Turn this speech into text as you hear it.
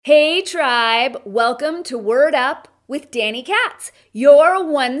Hey tribe, welcome to Word Up with Danny Katz, your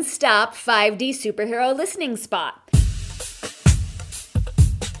one-stop 5D superhero listening spot.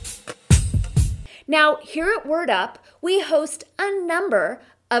 Now, here at Word Up, we host a number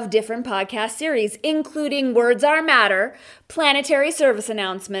of different podcast series, including Words Are Matter, Planetary Service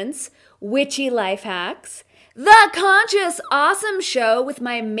Announcements, Witchy Life Hacks, The Conscious Awesome Show with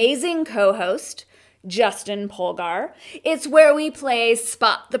my amazing co-host, Justin Polgar. It's where we play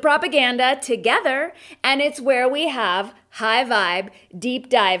Spot the Propaganda together, and it's where we have high vibe, deep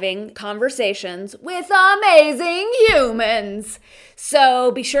diving conversations with amazing humans.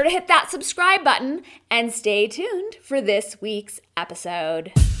 So be sure to hit that subscribe button and stay tuned for this week's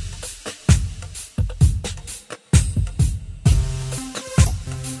episode.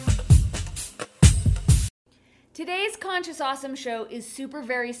 Today's Conscious Awesome Show is super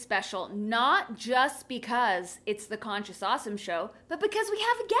very special, not just because it's the Conscious Awesome Show, but because we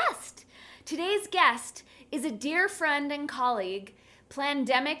have a guest. Today's guest is a dear friend and colleague,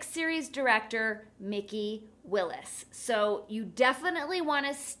 Plandemic series director, Mikki Willis. So you definitely want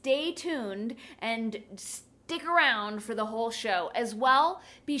to stay tuned and stick around for the whole show. As well,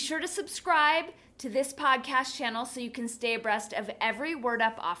 be sure to subscribe to this podcast channel so you can stay abreast of every Word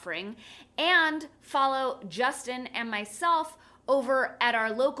Up offering, and follow Justin and myself over at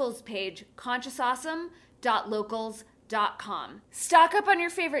our locals page, consciousawesome.locals.com. Stock up on your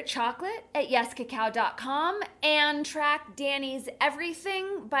favorite chocolate at yescacao.com and track Danny's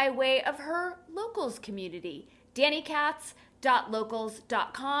everything by way of her locals community,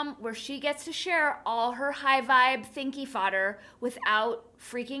 dannykatz.locals.com, where she gets to share all her high vibe thinky fodder without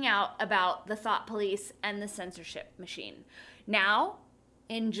freaking out about the thought police and the censorship machine. Now,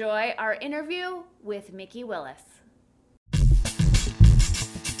 enjoy our interview with Mikki Willis.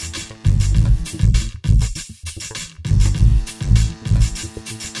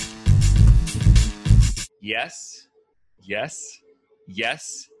 Yes, yes,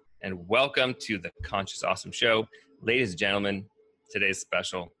 yes, and welcome to the Conscious Awesome Show. Ladies and gentlemen, today's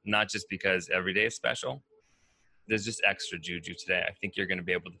special, not just because every day is special. There's just extra juju today. I think you're going to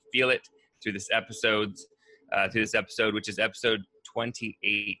be able to feel it through this episode, which is episode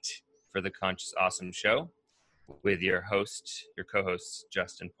 28 for the Conscious Awesome Show, with your co-host,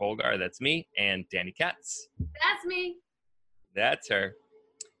 Justin Polgar. That's me, and Danny Katz. That's me. That's her.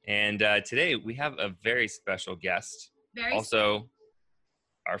 And today we have a very special guest. Also,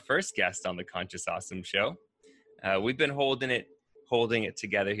 our first guest on the Conscious Awesome Show. We've been holding it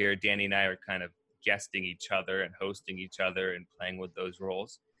together here. Danny and I are kind of guesting each other and hosting each other and playing with those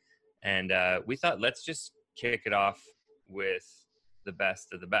roles. And we thought, let's just kick it off with the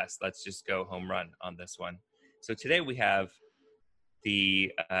best of the best. Let's just go home run on this one. So today we have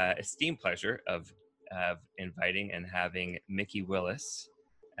the esteemed pleasure of inviting and having Mikki Willis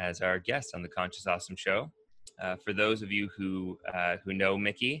as our guest on the Conscious Awesome Show. For those of you who know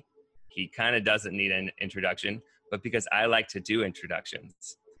Mikki, he kind of doesn't need an introduction, but because I like to do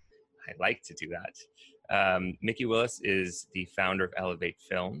introductions, I like to do that. Mikki Willis is the founder of Elevate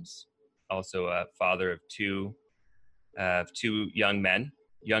Films, also a father of two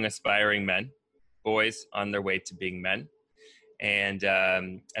young aspiring men, boys on their way to being men, and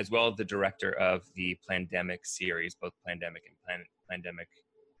as well as the director of the Plandemic series, both Plandemic and Plandemic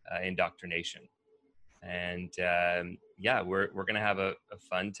Indoctrination. And we're going to have a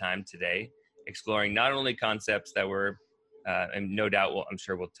fun time today exploring not only concepts that were, and no doubt I'm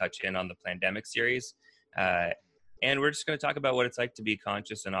sure we'll touch in on the Plandemic series, and we're just going to talk about what it's like to be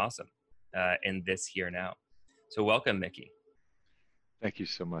conscious and awesome in this here now. So welcome, Mikki. Thank you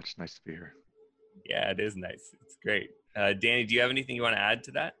so much. Nice to be here. Yeah, it is nice. It's great. Danny, do you have anything you want to add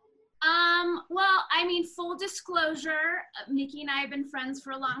to that? Well, I mean, full disclosure, Mikki and I have been friends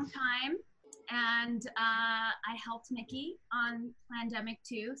for a long time, and I helped Mikki on Plandemic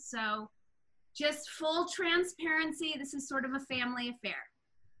too. So just full transparency, this is sort of a family affair.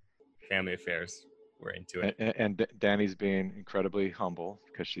 Family affairs. We're into it. And Danny's being incredibly humble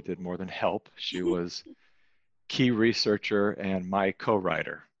because she did more than help. She was key researcher and my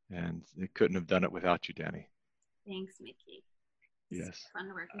co-writer, and they couldn't have done it without you, Danny. Thanks, Mikki. Yes. Fun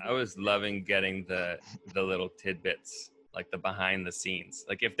to work with. I was loving getting the little tidbits, like the behind the scenes.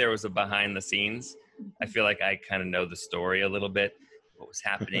 Like if there was a behind the scenes, I feel like I kind of know the story a little bit, what was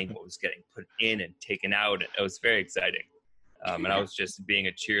happening, what was getting put in and taken out. It was very exciting. And I was just being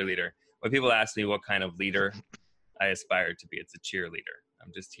a cheerleader. When people ask me what kind of leader I aspire to be, it's a cheerleader.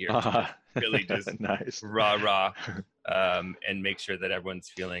 I'm just here to really just nice. rah, and make sure that everyone's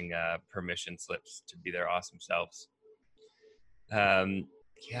feeling permission slips to be their awesome selves.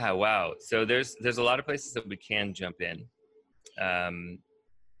 Yeah, wow. So there's a lot of places that we can jump in.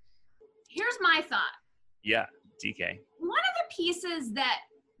 here's my thought. Yeah, DK. One of the pieces that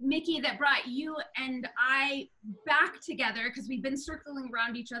Mikki, that brought you and I back together, because we've been circling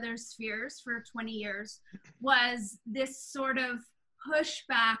around each other's spheres for 20 years, was this sort of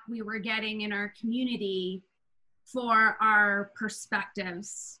pushback we were getting in our community for our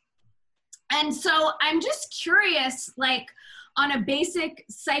perspectives. And so I'm just curious, like on a basic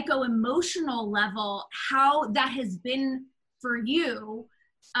psycho-emotional level, how that has been for you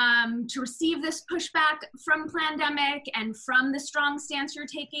to receive this pushback from Plandemic and from the strong stance you're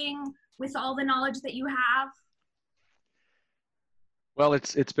taking with all the knowledge that you have? Well,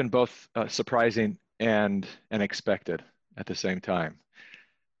 it's been both surprising and expected at the same time.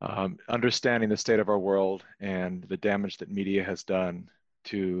 Understanding the state of our world and the damage that media has done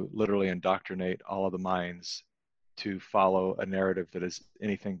to literally indoctrinate all of the minds to follow a narrative that is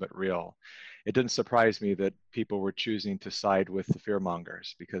anything but real. It didn't surprise me that people were choosing to side with the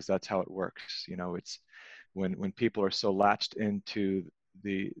fearmongers, because that's how it works. You know, it's when people are so latched into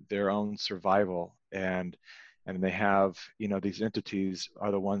their own survival, and they have, you know, these entities are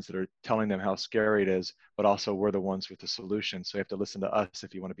the ones that are telling them how scary it is, but also we're the ones with the solution. So you have to listen to us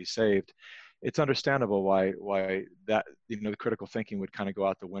if you want to be saved. It's understandable why that, you know, the critical thinking would kind of go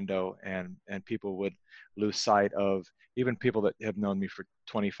out the window, and people would lose sight of even people that have known me for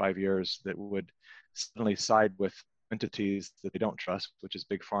 25 years that would suddenly side with entities that they don't trust, which is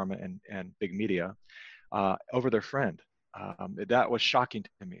big pharma and big media, over their friend. That was shocking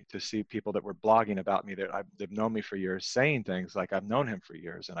to me, to see people that were blogging about me, that they've known me for years, saying things like, I've known him for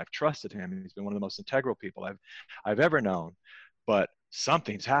years and I've trusted him and he's been one of the most integral people I've ever known, but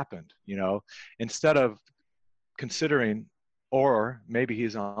something's happened, you know, instead of considering, or maybe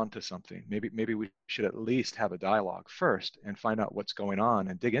he's on to something. Maybe we should at least have a dialogue first and find out what's going on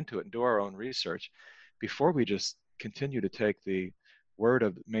and dig into it and do our own research before we just continue to take the word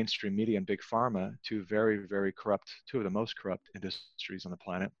of mainstream media and big pharma to very, very corrupt, two of the most corrupt industries on the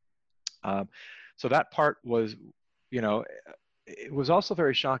planet. So that part was, you know, it was also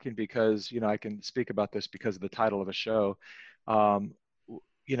very shocking because, you know, I can speak about this because of the title of a show.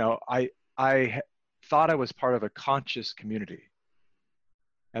 You know, I thought I was part of a conscious community.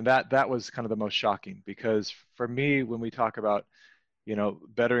 And that was kind of the most shocking, because for me, when we talk about, you know,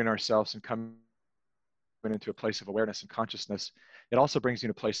 bettering ourselves and coming into a place of awareness and consciousness, it also brings you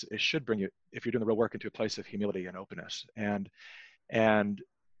to a place, it should bring you, if you're doing the real work, into a place of humility and openness. And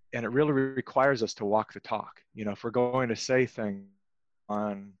it really requires us to walk the talk. You know, if we're going to say things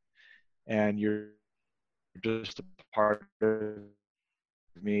on, and you're just a part of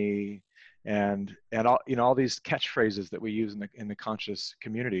me, and all, you know, all these catchphrases that we use in the conscious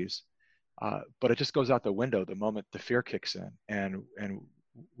communities, but it just goes out the window the moment the fear kicks in, and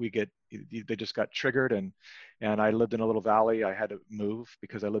they just got triggered. And I lived in a little valley. I had to move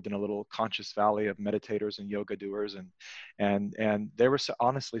because I lived in a little conscious valley of meditators and yoga doers, and they were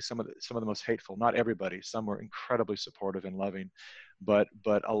honestly some of the most hateful. Not everybody. Some were incredibly supportive and loving, but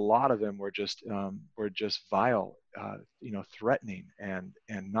a lot of them were just vile, you know, threatening, and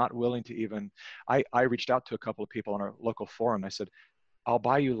not willing to even. I reached out to a couple of people on our local forum. I said, I'll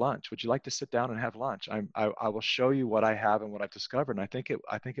buy you lunch. Would you like to sit down and have lunch? I will show you what I have and what I've discovered. And I think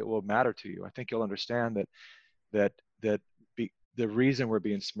it will matter to you. I think you'll understand that the reason we're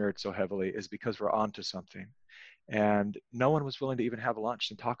being smeared so heavily is because we're onto something. And no one was willing to even have lunch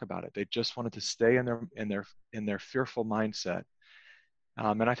and talk about it. They just wanted to stay in their fearful mindset.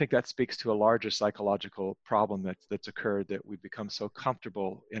 And I think that speaks to a larger psychological problem that's occurred, that we've become so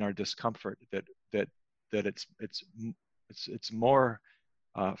comfortable in our discomfort that it's more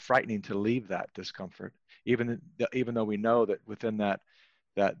frightening to leave that discomfort, even though we know that within that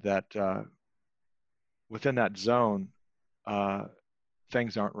zone,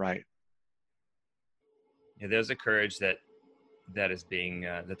 things aren't right. Yeah, there's a courage that is being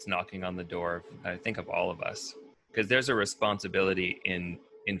that's knocking on the door of, I think, of all of us, because there's a responsibility in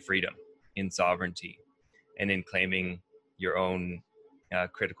freedom, in sovereignty, and in claiming your own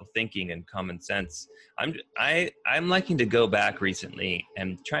critical thinking and common sense. I'm liking to go back recently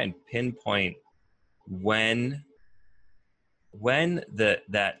and try and pinpoint when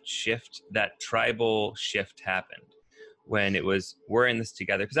that tribal shift happened, when it was, we're in this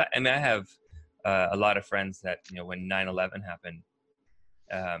together. Because I have a lot of friends that, you know, when 9/11 happened,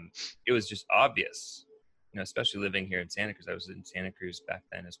 it was just obvious, you know, especially living here in Santa Cruz. I was in Santa Cruz back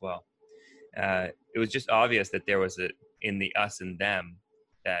then as well. It was just obvious that there was in the us and them,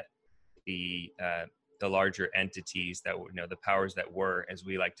 that the larger entities that were, you know, the powers that were, as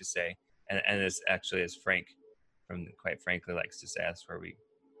we like to say, and as Frank quite frankly likes to say, that's where we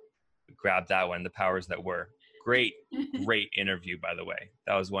grabbed that one, the powers that were. Great interview, by the way.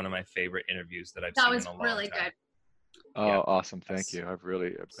 That was one of my favorite interviews that I've That seen was in a long really time. good. Oh, Yeah. awesome. Thank you. I've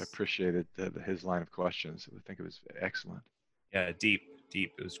really appreciated his line of questions. I think it was excellent. Yeah, deep.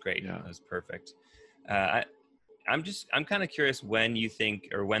 It was great. Yeah. It was perfect. I'm kind of curious when you think,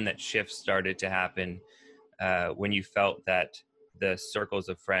 or when that shift started to happen, when you felt that the circles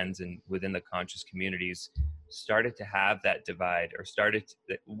of friends and within the conscious communities started to have that divide, or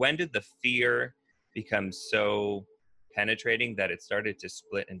when did the fear become so penetrating that it started to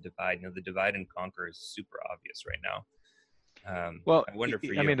split and divide? You know, the divide and conquer is super obvious right now. Well, I wonder for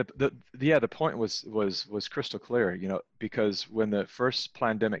I you. mean, the point was crystal clear, you know, because when the first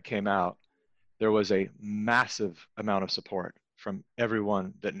Plandemic came out, there was a massive amount of support from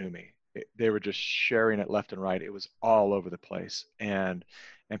everyone that knew me. They were just sharing it left and right. It was all over the place, and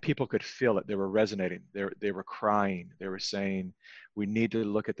people could feel it. They were resonating. They were crying. They were saying, "We need to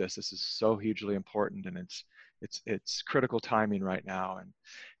look at this. This is so hugely important, and it's critical timing right now."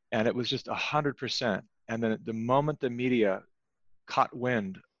 And it was just 100%. And then the moment the media caught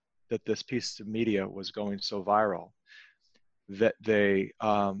wind that this piece of media was going so viral, that they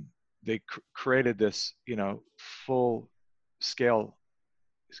created this, you know, full scale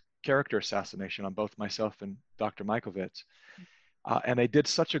character assassination on both myself and Dr. Mikovits. And they did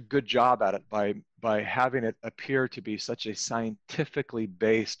such a good job at it by having it appear to be such a scientifically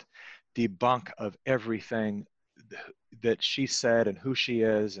based debunk of everything that she said and who she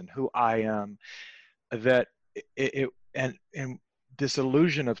is and who I am, that and this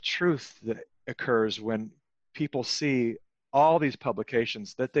illusion of truth that occurs when people see all these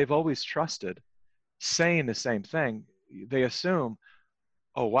publications that they've always trusted saying the same thing. They assume,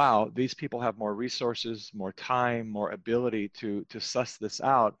 oh wow, these people have more resources, more time, more ability to suss this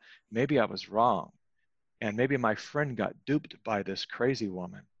out. Maybe I was wrong, and maybe my friend got duped by this crazy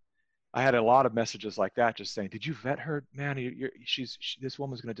woman. I had a lot of messages like that, just saying, "Did you vet her, man? This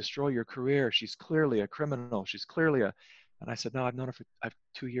woman's going to destroy your career. She's clearly a criminal. She's clearly a." And I said, "No, I've known her for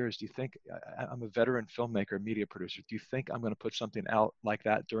 2 years. Do you think I'm a veteran filmmaker, media producer? Do you think I'm going to put something out like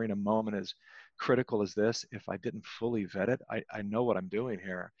that during a moment as critical as this if I didn't fully vet it? I know what I'm doing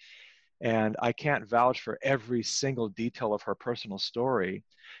here, and I can't vouch for every single detail of her personal story."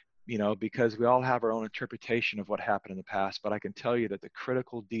 You know, because we all have our own interpretation of what happened in the past, but I can tell you that the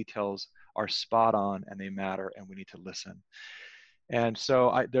critical details are spot on and they matter, and we need to listen. And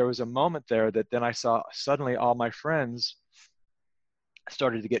so there was a moment there that then I saw suddenly all my friends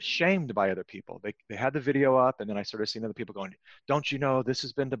started to get shamed by other people. They had the video up, and then I started seeing other people going, "Don't you know this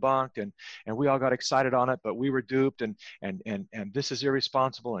has been debunked?" And we all got excited on it, but we were duped, and this is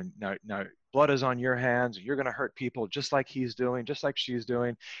irresponsible, and now blood is on your hands, and you're going to hurt people just like he's doing, just like she's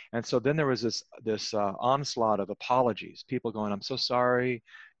doing. And so then there was this onslaught of apologies, people going, "I'm so sorry.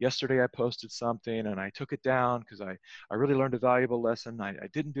 Yesterday I posted something and I took it down because I really learned a valuable lesson. I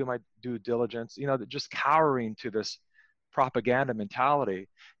didn't do my due diligence," you know, just cowering to this propaganda mentality.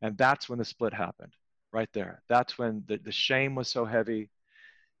 And that's when the split happened, right there. That's when the shame was so heavy,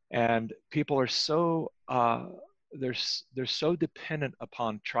 and people are so they're so dependent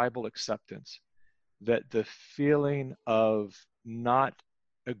upon tribal acceptance that the feeling of not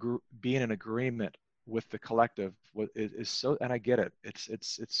being in agreement with the collective is so, and I get it.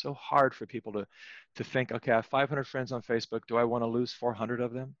 It's so hard for people to think, okay, I have 500 friends on Facebook. Do I want to lose 400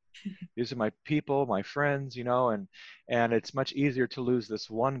 of them? These are my people, my friends, you know, and it's much easier to lose this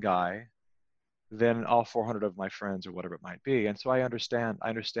one guy than all 400 of my friends or whatever it might be. And so I understand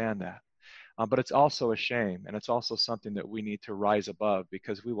that. But it's also a shame, and it's also something that we need to rise above,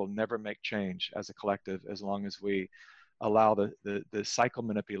 because we will never make change as a collective as long as we allow the cycle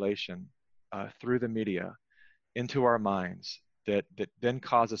manipulation through the media into our minds that then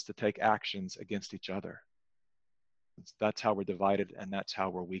cause us to take actions against each other. That's how we're divided, and that's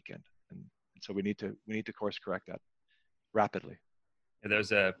how we're weakened. And so we need to course correct that rapidly.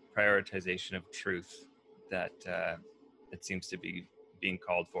 There's a prioritization of truth that it seems to be being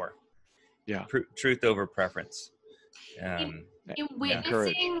called for. Yeah. Truth over preference. In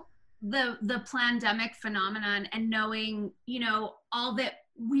witnessing the Plandemic phenomenon and knowing, you know, all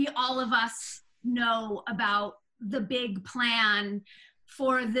of us know about the big plan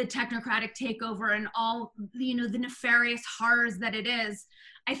for the technocratic takeover and all, you know, the nefarious horrors that it is,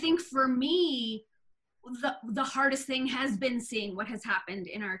 I think for me, the hardest thing has been seeing what has happened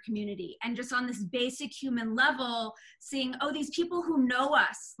in our community, and just on this basic human level, seeing, oh, these people who know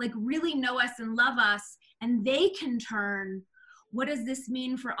us, like really know us and love us, and they can turn. What does this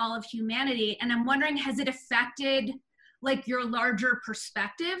mean for all of humanity? And I'm wondering, has it affected like your larger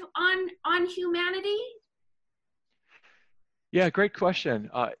perspective on humanity? Yeah, great question.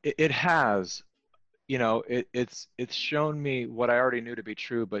 It has. it's shown me what I already knew to be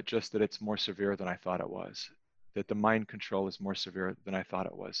true, but just that it's more severe than I thought it was. That the mind control is more severe than I thought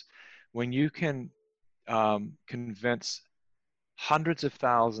it was. When you can convince hundreds of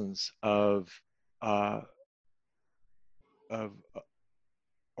thousands uh, of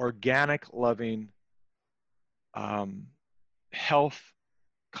organic, loving, health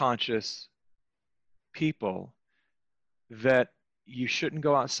conscious people that you shouldn't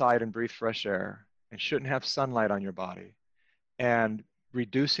go outside and breathe fresh air and shouldn't have sunlight on your body, and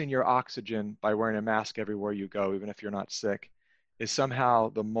reducing your oxygen by wearing a mask everywhere you go, even if you're not sick, is somehow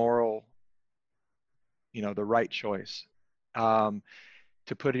the moral, the right choice.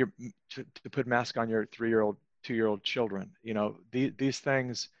 To put to put mask on your 3-year-old, 2-year-old children, these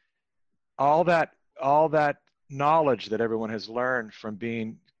things, all that knowledge that everyone has learned from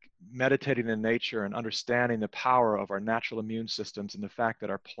being meditating in nature and understanding the power of our natural immune systems and the fact that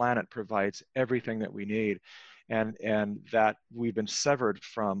our planet provides everything that we need, and that we've been severed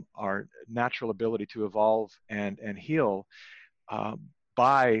from our natural ability to evolve and heal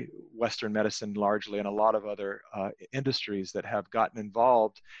by Western medicine largely, and a lot of other industries that have gotten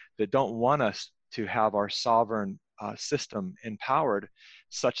involved that don't want us to have our sovereign system empowered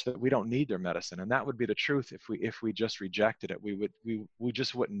such that we don't need their medicine. And that would be the truth if we just rejected it. We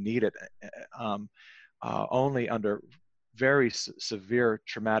just wouldn't need it. Only under very severe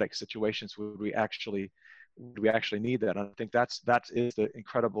traumatic situations would we actually need that. And I think that is the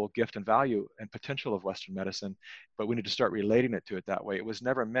incredible gift and value and potential of Western medicine, but we need to start relating it to it that way. It was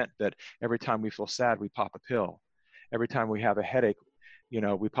never meant that every time we feel sad, we pop a pill. Every time we have a headache,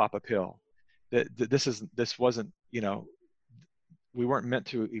 we pop a pill. This wasn't, we weren't meant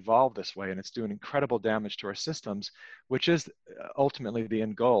to evolve this way, and it's doing incredible damage to our systems, which is ultimately the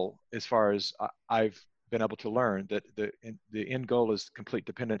end goal. As far as I've been able to learn, that the end goal is complete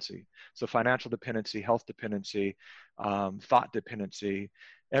dependency. So financial dependency, health dependency, thought dependency,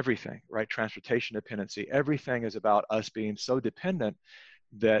 everything, right? Transportation dependency, everything is about us being so dependent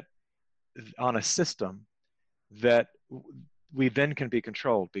that on a system that we then can be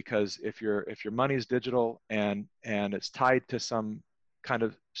controlled. Because if your money is digital and it's tied to some kind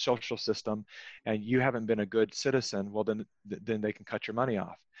of social system and you haven't been a good citizen, well, then they can cut your money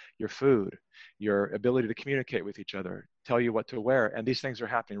off, your food, your ability to communicate with each other, tell you what to wear. And these things are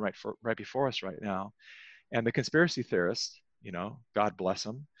happening right before us right now. And the conspiracy theorists, God bless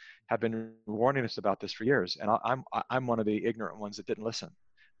them, have been warning us about this for years. And I'm one of the ignorant ones that didn't listen.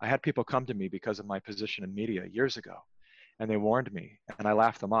 I had people come to me because of my position in media years ago, and they warned me, and I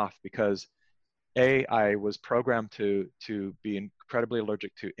laughed them off because I was programmed to be incredibly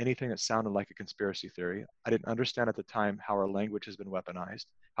allergic to anything that sounded like a conspiracy theory. I didn't understand at the time how our language has been weaponized,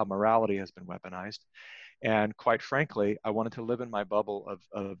 how morality has been weaponized. And quite frankly, I wanted to live in my bubble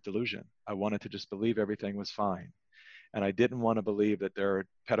of delusion. I wanted to just believe everything was fine. And I didn't want to believe that there are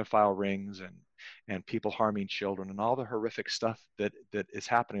pedophile rings and people harming children and all the horrific stuff that is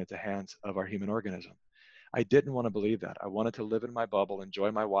happening at the hands of our human organism. I didn't want to believe that. I wanted to live in my bubble, enjoy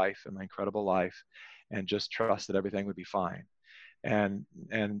my wife and my incredible life, and just trust that everything would be fine. And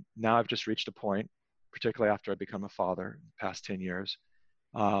now I've just reached a point, particularly after I become a father in the past 10 years,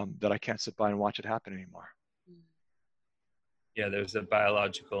 that I can't sit by and watch it happen anymore. Yeah, there's a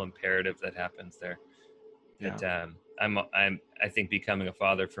biological imperative that happens there. That I think becoming a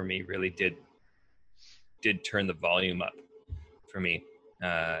father for me really did turn the volume up for me.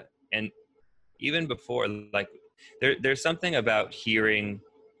 And even before, like there's something about hearing,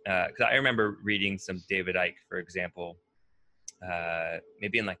 because I remember reading some David Icke, for example,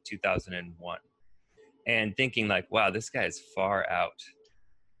 maybe in like 2001, and thinking like, wow, this guy is far out.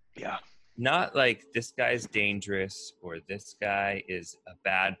 Yeah. Not like this guy's dangerous or this guy is a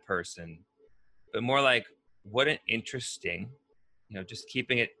bad person, but more like, what an interesting, just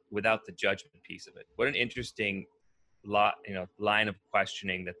keeping it without the judgment piece of it. What an interesting line of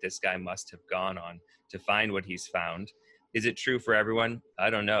questioning that this guy must have gone on to find what he's found. Is it true for everyone? I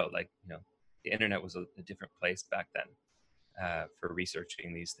don't know. Like, the internet was a different place back then for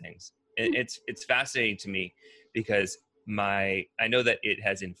researching these things. And it's fascinating to me because I know that it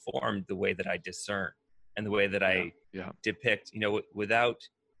has informed the way that I discern and the way that I depict, without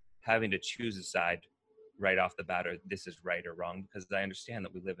having to choose a side right off the bat, or this is right or wrong, because I understand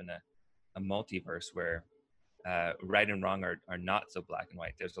that we live in a multiverse where right and wrong are not so black and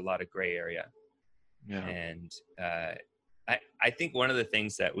white. There's a lot of gray area. Yeah. And I think one of the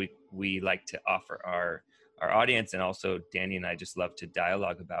things that we like to offer our audience, and also Danny and I just love to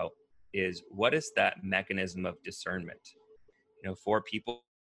dialogue about, is what is that mechanism of discernment, for people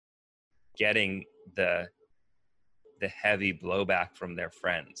getting the heavy blowback from their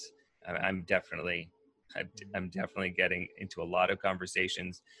friends. I'm definitely I'm definitely getting into a lot of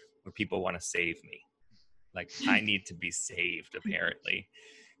conversations where people want to save me. Like, I need to be saved, apparently.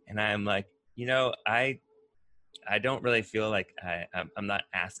 And I'm like, I don't really feel like I'm not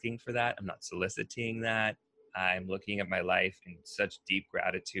asking for that. I'm not soliciting that. I'm looking at my life in such deep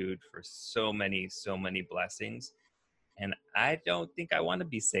gratitude for so many blessings. And I don't think I want to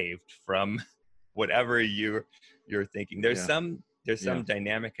be saved from whatever you're thinking. There's some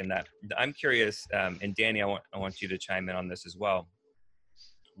dynamic in that. I'm curious, and Danny, I want you to chime in on this as well.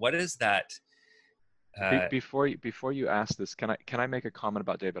 What is that? Before you ask this, can I make a comment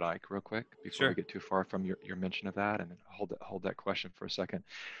about David Icke real quick before we get too far from your mention of that, and then hold that question for a second,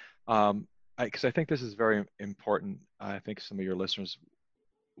 because I think this is very important. I think some of your listeners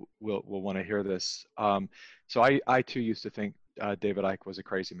will want to hear this. So I too used to think David Icke was a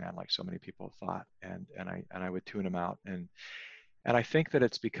crazy man, like so many people thought, and I would tune him out, and I think that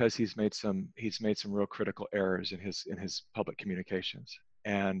it's because he's made some real critical errors in his public communications,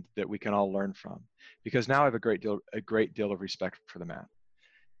 and that we can all learn from. Because now I have a great deal of respect for the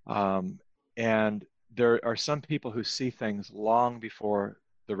man. And there are some people who see things long before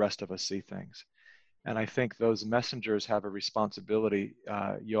the rest of us see things. And I think those messengers have a responsibility.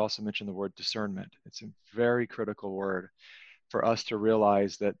 You also mentioned the word discernment. It's a very critical word for us to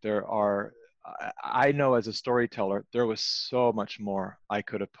realize that there are, I know as a storyteller, there was so much more I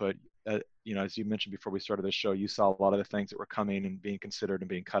could have put, as you mentioned before we started the show, you saw a lot of the things that were coming and being considered and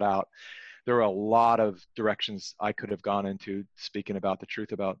being cut out. There were a lot of directions I could have gone into, speaking about the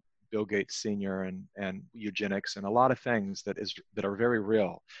truth about Bill Gates Sr. and eugenics and a lot of things that are very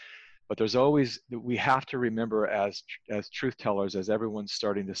real. But there's always, we have to remember as truth tellers, as everyone's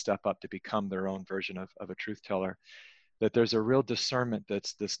starting to step up to become their own version of a truth teller, that there's a real discernment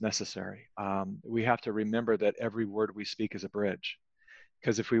that's necessary. We have to remember that every word we speak is a bridge.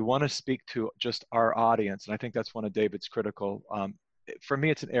 Because if we want to speak to just our audience, and I think that's one of David's critical, for me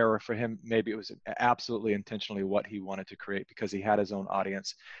it's an error. For him, maybe it was absolutely intentionally what he wanted to create, because he had his own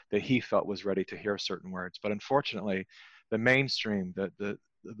audience that he felt was ready to hear certain words. But unfortunately, the mainstream, the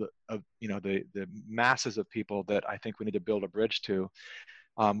masses of people that I think we need to build a bridge to,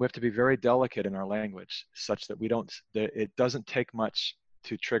 we have to be very delicate in our language, such that it doesn't take much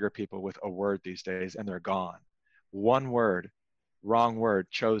to trigger people with a word these days, and they're gone. One word, wrong word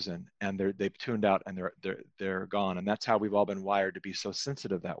chosen, and they've tuned out, and they're gone. And that's how we've all been wired, to be so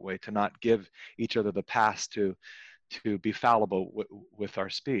sensitive that way, to not give each other the pass to be fallible with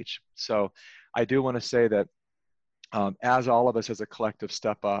our speech. So I do want to say that as all of us as a collective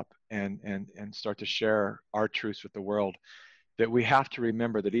step up and start to share our truths with the world, that we have to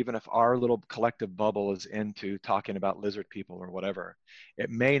remember that even if our little collective bubble is into talking about lizard people or whatever, it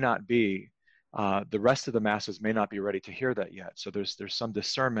may not be, the rest of the masses may not be ready to hear that yet. So there's some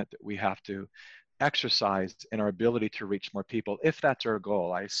discernment that we have to exercise in our ability to reach more people, if that's our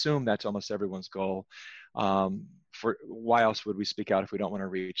goal. I assume that's almost everyone's goal. For why else would we speak out if we don't want to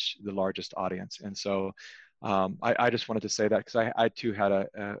reach the largest audience? And so I just wanted to say that, because I too had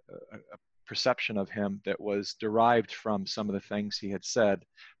a perception of him that was derived from some of the things he had said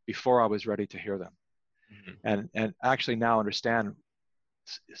before I was ready to hear them. Mm-hmm. And actually now understand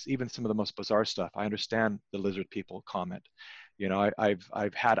even some of the most bizarre stuff. I understand the lizard people comment.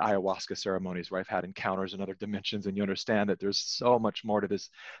 I've had ayahuasca ceremonies where I've had encounters in other dimensions, and you understand that there's so much more to this,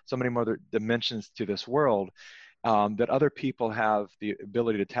 so many more dimensions to this world, that other people have the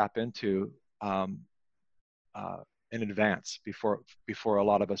ability to tap into in advance before a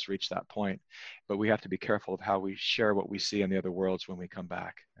lot of us reach that point. But we have to be careful of how we share what we see in the other worlds when we come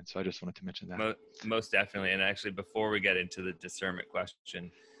back. And so I just wanted to mention that. Most definitely. And actually, before we get into the discernment question,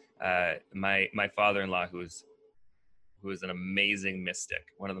 my father-in-law, who is an amazing mystic,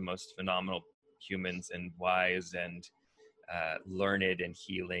 one of the most phenomenal humans, and wise and learned and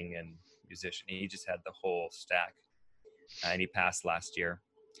healing and musician. He just had the whole stack, and he passed last year.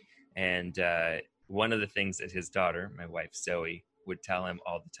 And one of the things that his daughter, my wife Zoe, would tell him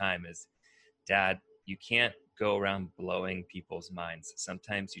all the time is, Dad, you can't go around blowing people's minds.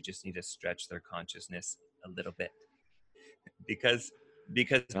 Sometimes you just need to stretch their consciousness a little bit. Because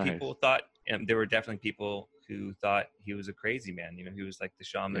nice. People thought, and there were definitely people who thought he was a crazy man. He was like the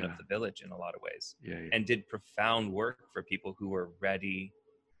shaman of the village in a lot of ways, and did profound work for people who were ready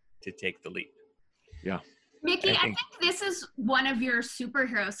to take the leap. Yeah. Mikki, I think this is one of your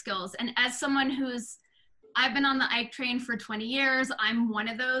superhero skills. And as someone I've been on the Ike train for 20 years, I'm one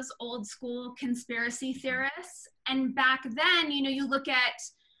of those old school conspiracy theorists. And back then, you look at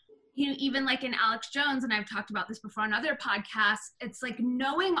even like in Alex Jones, and I've talked about this before on other podcasts, it's like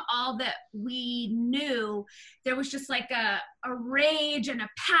knowing all that we knew, there was just like a rage and a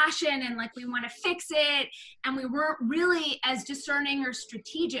passion and like we want to fix it, and we weren't really as discerning or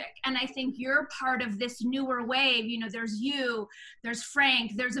strategic. And I think you're part of this newer wave. There's you, there's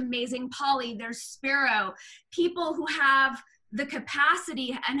Frank, there's Amazing Polly, there's Sparrow, people who have the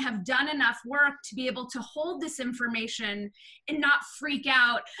capacity and have done enough work to be able to hold this information and not freak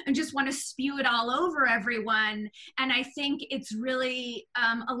out and just want to spew it all over everyone. And I think it's really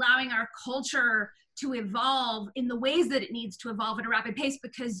allowing our culture to evolve in the ways that it needs to evolve at a rapid pace,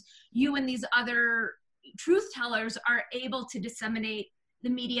 because you and these other truth tellers are able to disseminate the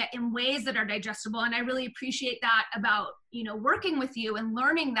media in ways that are digestible. And I really appreciate that about, working with you and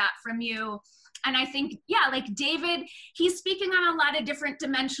learning that from you. And I think, like David, he's speaking on a lot of different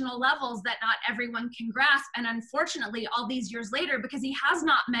dimensional levels that not everyone can grasp. And unfortunately, all these years later, because he has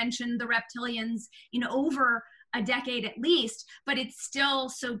not mentioned the reptilians, over a decade at least, but it's still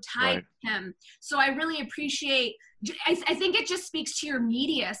so tied to him. So I really appreciate, I think it just speaks to your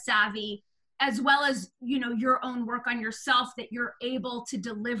media savvy, as well as, your own work on yourself, that you're able to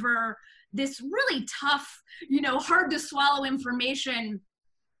deliver this really tough, hard to swallow information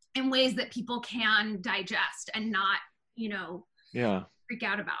in ways that people can digest and not, freak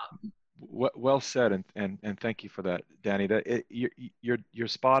out about. Well said, and thank you for that, Danny. You're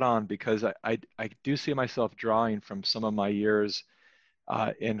spot on, because I do see myself drawing from some of my years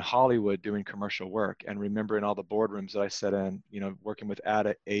in Hollywood doing commercial work, and remembering all the boardrooms that I sat in, working with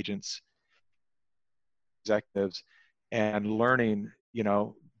ad agents, executives, and learning,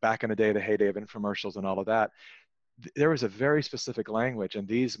 back in the day, the heyday of infomercials and all of that. There was a very specific language, and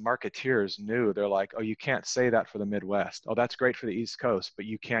these marketeers knew. They're like, oh, you can't say that for the Midwest. Oh, that's great for the East Coast, but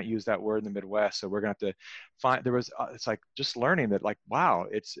you can't use that word in the Midwest. So we're going to have to find, it's like just learning that, like, wow,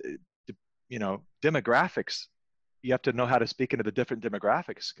 it's, demographics. You have to know how to speak into the different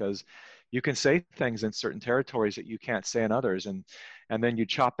demographics, because you can say things in certain territories that you can't say in others. And then you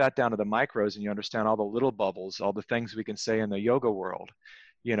chop that down to the micros, and you understand all the little bubbles, all the things we can say in the yoga world.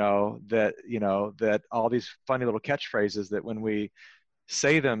 That all these funny little catchphrases that when we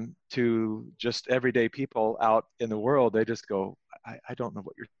say them to just everyday people out in the world, they just go, I don't know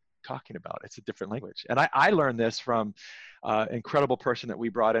what you're talking about. It's a different language. And I learned this from an incredible person that we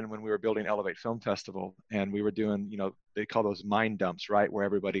brought in when we were building Elevate Film Festival. And we were doing, they call those mind dumps, right? Where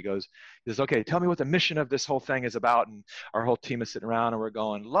everybody goes, okay, tell me what the mission of this whole thing is about. And our whole team is sitting around and we're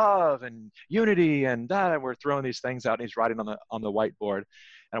going, love and unity and that. And we're throwing these things out, and he's writing on the whiteboard.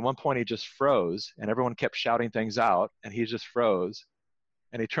 And at one point he just froze, and everyone kept shouting things out, and he just froze.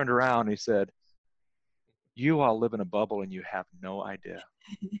 And he turned around and he said, you all live in a bubble and you have no idea.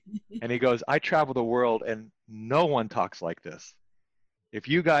 And he goes, I travel the world and no one talks like this. If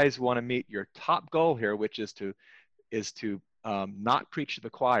you guys want to meet your top goal here, which is to not preach to the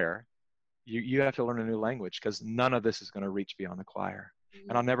choir, you have to learn a new language, because none of this is going to reach beyond the choir.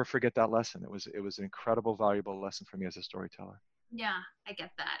 And I'll never forget that lesson. It was an incredible, valuable lesson for me as a storyteller. Yeah, I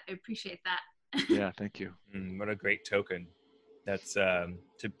get that. I appreciate that. Yeah, thank you. What a great token. That's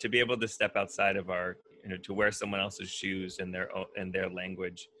to be able to step outside of our, to wear someone else's shoes in their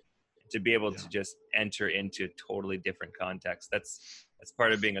language, to be able to just enter into totally different context. That's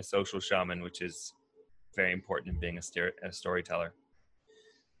part of being a social shaman, which is very important in being a storyteller.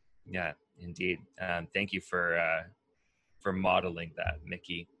 Yeah, indeed. Thank you for modeling that,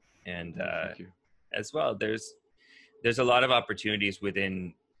 Mikki. And thank you. As well, there's a lot of opportunities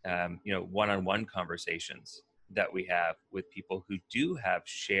within one-on-one conversations that we have with people who do have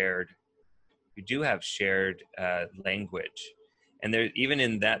shared language. And there, even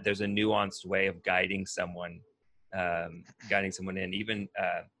in that, there's a nuanced way of guiding someone in. Even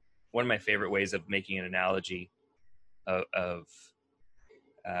one of my favorite ways of making an analogy of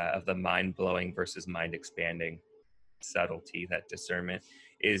the mind-blowing versus mind-expanding subtlety, that discernment,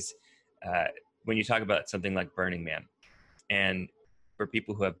 is when you talk about something like Burning Man. And for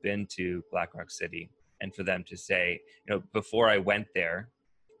people who have been to Black Rock City, and for them to say, before I went there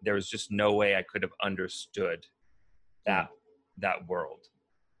was just no way I could have understood that world.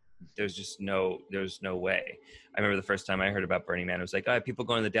 There's no way. I remember the first time I heard about Burning Man, it was like, people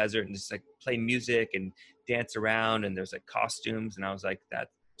go in the desert and just like play music and dance around, and there's like costumes. And I was like, that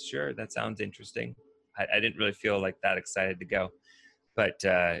sounds interesting. I didn't really feel like that excited to go. But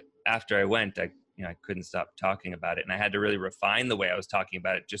after I went, I couldn't stop talking about it. And I had to really refine the way I was talking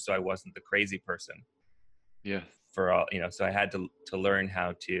about it, just so I wasn't the crazy person. Yeah. For all, so I had to learn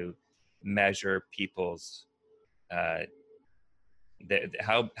how to measure people's,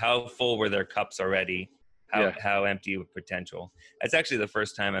 how full were their cups already? how empty with potential. That's actually the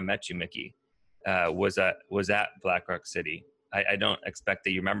first time I met you, Mikki, was at Black Rock City. I don't expect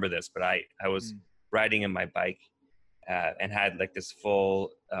that you remember this, but I was riding in my bike and had like this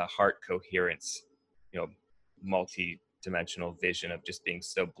full heart coherence, multi-dimensional vision of just being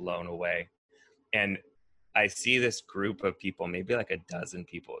so blown away. And I see this group of people, maybe like a dozen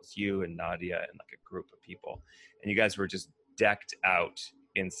people. It's you and Nadia and like a group of people. And you guys were just decked out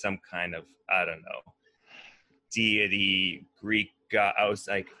in some kind of, I don't know, deity, Greek god. I was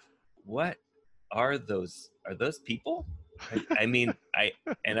like, what are those? Are those people? I mean, I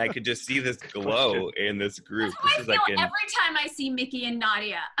could just see this glow in this group. That's how I feel every time I see Mikki and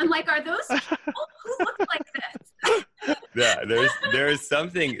Nadia. I'm like, are those people who look like this? Yeah, there was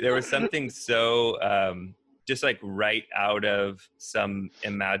something so just like right out of some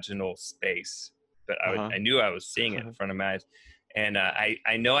imaginal space. But I knew I was seeing it in front of my eyes, and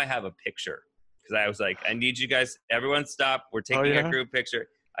I know I have a picture because I was like, I need you guys, everyone stop. We're taking a group picture.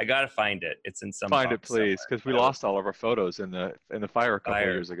 I gotta find it. It's in some. Find it, please, because we lost all of our photos in the fire a couple of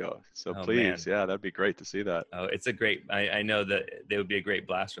years ago. So please, man. that'd be great to see that. Oh, it's a great. I know that they would be a great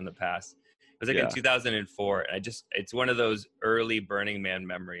blast from the past. It was like in 2004. It's one of those early Burning Man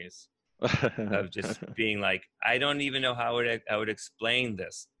memories of just being like, I don't even know how I would explain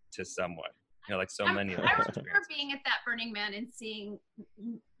this to someone. Like so many of us. I remember being at that Burning Man and seeing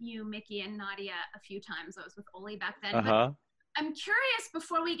you, Mikki, and Nadia a few times. I was with Oli back then. But I'm curious,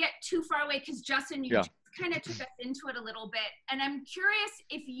 before we get too far away, because Justin, you just kind of took us into it a little bit. And I'm curious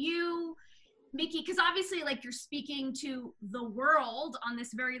if you, Mikki, because obviously like you're speaking to the world on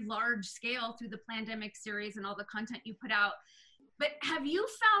this very large scale through the Plandemic series and all the content you put out. But have you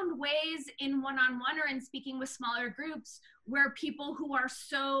found ways in one-on-one or in speaking with smaller groups where people who are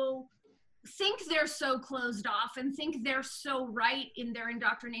think they're so closed off and think they're so right in their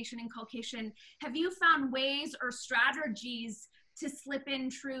indoctrination and inculcation, have you found ways or strategies to slip in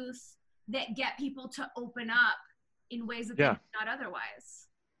truth that get people to open up in ways that they would not otherwise?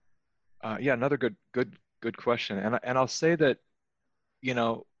 Another good question. And I'll say that,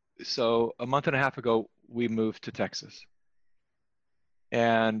 so a month and a half ago, we moved to Texas.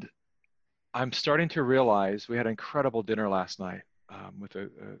 And I'm starting to realize, we had an incredible dinner last night with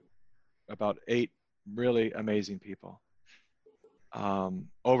about 8 really amazing people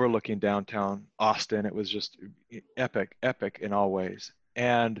overlooking downtown Austin. It was just epic in all ways.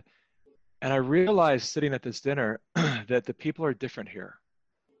 And I realized sitting at this dinner that the people are different here.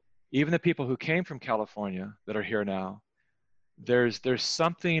 Even the people who came from California that are here now, there's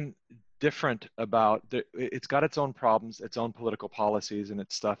something different about it's got its own problems, its own political policies, and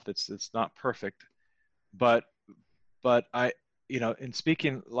its stuff that's not perfect. But I, in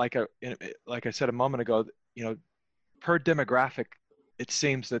speaking like I said a moment ago, per demographic, it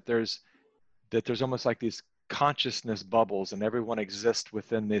seems that there's almost like these consciousness bubbles, and everyone exists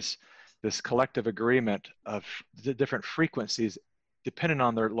within this collective agreement of the different frequencies depending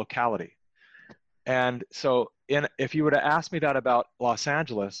on their locality. And so if you were to ask me that about Los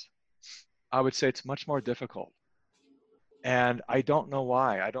Angeles, I would say it's much more difficult. And I don't know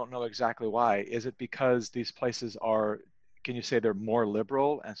why. I don't know exactly why. Is it because these places can you say they're more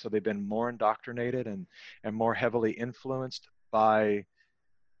liberal, and so they've been more indoctrinated and more heavily influenced by,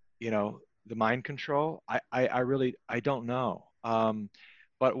 the mind control? I don't know.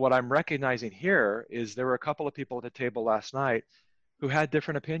 But what I'm recognizing here is there were a couple of people at the table last night who had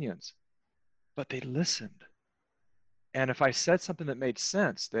different opinions, but they listened. And if I said something that made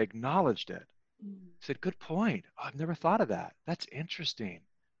sense, they acknowledged it. Said, good point. Oh, I've never thought of that. That's interesting.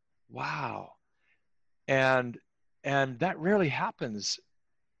 Wow. And that rarely happens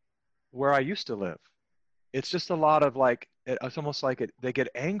where I used to live. It's just a lot of like, it's almost like they get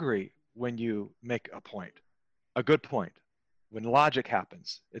angry when you make a point, a good point. When logic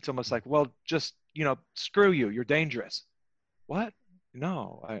happens, it's almost like, well, just, screw you. You're dangerous. What?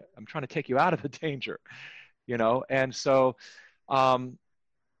 No, I'm trying to take you out of the danger, And so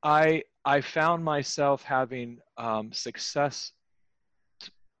I found myself having success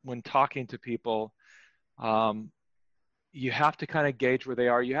when talking to people. You have to kind of gauge where they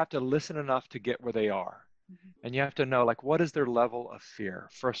are. You have to listen enough to get where they are. And you have to know, like, what is their level of fear?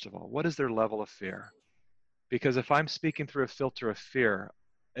 First of all, what is their level of fear? Because if I'm speaking through a filter of fear,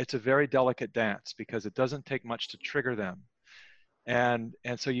 it's a very delicate dance, because it doesn't take much to trigger them. And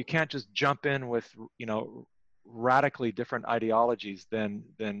so you can't just jump in with, radically different ideologies than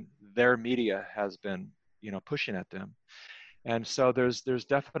their media has been, pushing at them. And so there's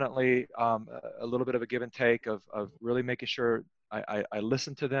definitely a little bit of a give and take of really making sure I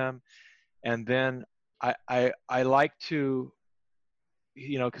listen to them. And then I like to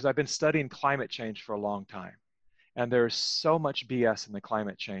because I've been studying climate change for a long time, and there's so much BS in the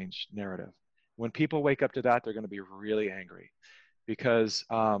climate change narrative. When people wake up to that, they're going to be really angry because,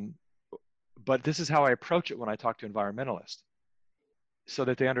 but this is how I approach it when I talk to environmentalists, so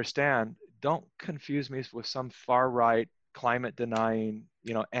that they understand, don't confuse me with some far right climate denying,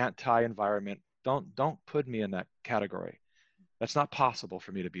 anti-environment. Don't put me in that category. That's not possible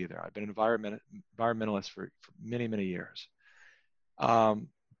for me to be there. I've been an environmentalist for many, many years.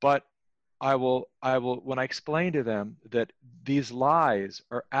 But I will, when I explain to them that these lies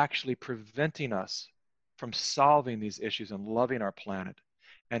are actually preventing us from solving these issues and loving our planet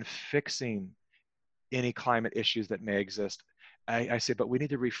and fixing any climate issues that may exist, I say, but we need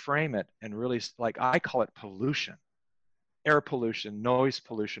to reframe it and really, like I call it pollution, air pollution, noise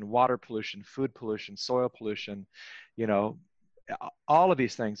pollution, water pollution, food pollution, soil pollution, all of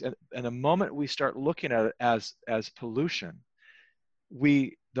these things. And the moment we start looking at it as pollution,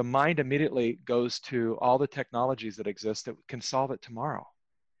 the mind immediately goes to all the technologies that exist that can solve it tomorrow.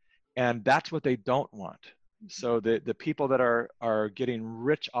 And that's what they don't want. So the people that are getting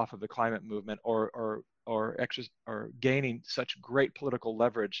rich off of the climate movement or gaining such great political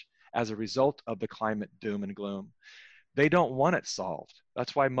leverage as a result of the climate doom and gloom, they don't want it solved.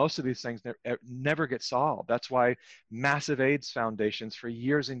 That's why most of these things never get solved. That's why massive AIDS foundations for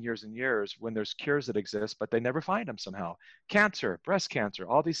years and years and years, when there's cures that exist, but they never find them somehow. Cancer, breast cancer,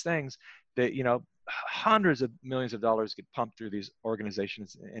 all these things that, hundreds of millions of dollars get pumped through these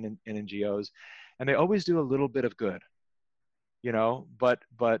organizations and NGOs, and they always do a little bit of good,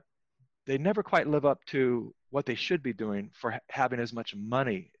 but they never quite live up to what they should be doing for having as much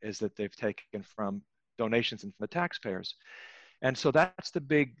money as that they've taken from donations and from the taxpayers. And so that's the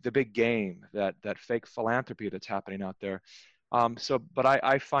big game, that fake philanthropy that's happening out there. But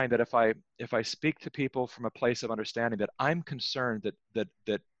I find that if I speak to people from a place of understanding that I'm concerned that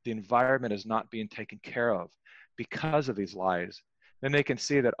the environment is not being taken care of because of these lies, then they can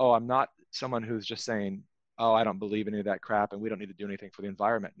see that, oh, I'm not someone who's just saying, oh, I don't believe any of that crap and we don't need to do anything for the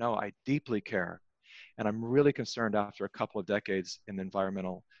environment. No, I deeply care. And I'm really concerned after a couple of decades in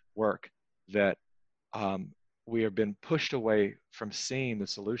environmental work that we have been pushed away from seeing the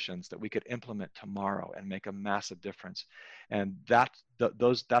solutions that we could implement tomorrow and make a massive difference. And that's what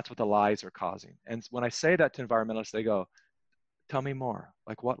the lies are causing. And when I say that to environmentalists, they go, tell me more,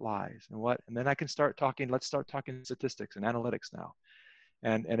 like what lies and what, and then I can start talking, let's start talking statistics and analytics now.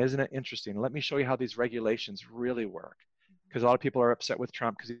 And isn't it interesting? Let me show you how these regulations really work. Because a lot of people are upset with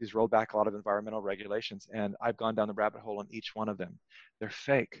Trump because he's rolled back a lot of environmental regulations. And I've gone down the rabbit hole on each one of them. They're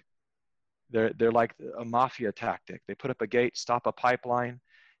fake. They're like a mafia tactic. They put up a gate, stop a pipeline,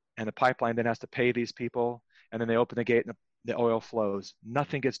 and the pipeline then has to pay these people. And then they open the gate and the oil flows.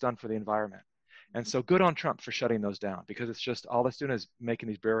 Nothing gets done for the environment. And so good on Trump for shutting those down, because it's just all it's doing is making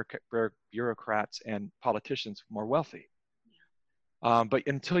these bureaucrats and politicians more wealthy. But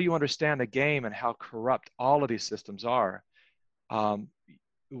until you understand the game and how corrupt all of these systems are,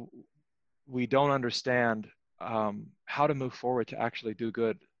 we don't understand how to move forward to actually do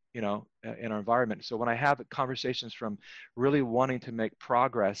good, in our environment. So when I have conversations from really wanting to make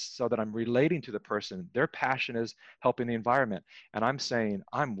progress so that I'm relating to the person, their passion is helping the environment. And I'm saying,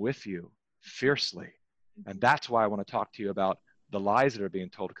 I'm with you fiercely. And that's why I want to talk to you about the lies that are being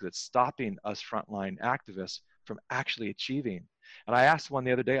told, because it's stopping us frontline activists from actually achieving. And I asked one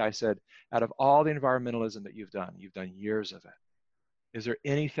the other day, I said, out of all the environmentalism that you've done years of it, is there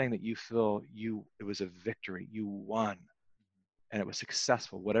anything that you feel it was a victory, you won, and it was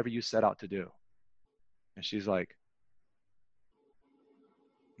successful, whatever you set out to do? And she's like,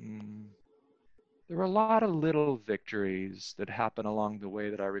 there were a lot of little victories that happened along the way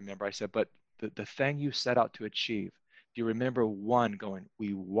that I remember. I said, but the thing you set out to achieve, do you remember one going,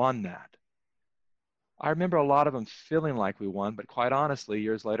 we won that? I remember a lot of them feeling like we won, but quite honestly,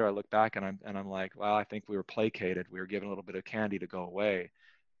 years later, I look back and I'm like, well, I think we were placated. We were given a little bit of candy to go away.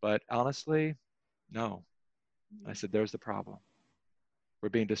 But honestly, no. I said, there's the problem. We're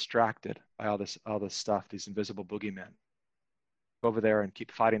being distracted by all this stuff, these invisible boogeymen. Go over there and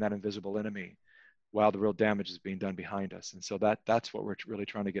keep fighting that invisible enemy while the real damage is being done behind us. And so that's what we're really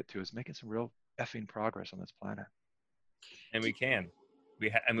trying to get to, is making some real effing progress on this planet. And we can. We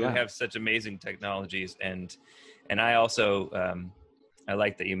have such amazing technologies, and I also I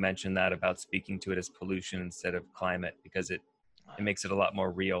like that you mentioned that about speaking to it as pollution instead of climate, because it makes it a lot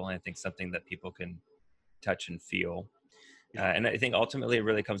more real, and I think something that people can touch and feel. And I think ultimately it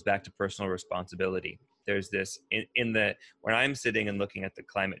really comes back to personal responsibility. There's this when I'm sitting and looking at the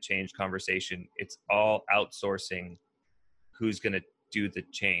climate change conversation, it's all outsourcing who's going to do the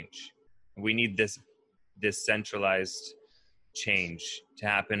change. We need this centralized change to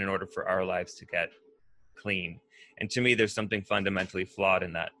happen in order for our lives to get clean. And to me, there's something fundamentally flawed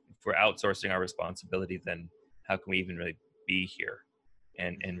in that. If we're outsourcing our responsibility, then how can we even really be here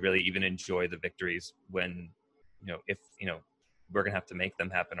and really even enjoy the victories when, if, we're going to have to make them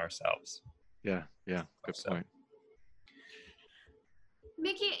happen ourselves. Yeah. Good point.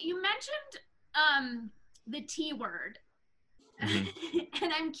 Mikki, you mentioned the T word. Mm-hmm.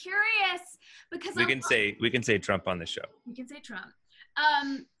 And I'm curious because we can say Trump on the show. You can say Trump.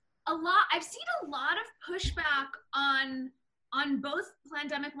 I've seen a lot of pushback on both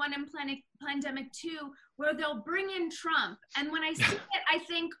Plandemic 1 and Plandemic 2, where they'll bring in Trump. And when I see it, I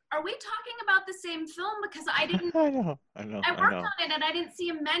think, are we talking about the same film? Because I didn't. I know. I worked on it and I didn't see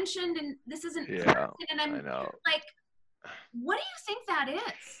him mentioned, and this isn't. Yeah. And I'm like, what do you think that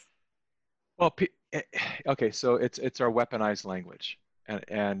is? Well, okay, so it's our weaponized language,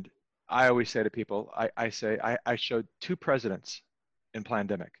 and I always say to people, I showed 2 presidents in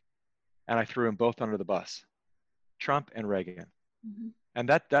Plandemic, and I threw them both under the bus, Trump and Reagan, mm-hmm. And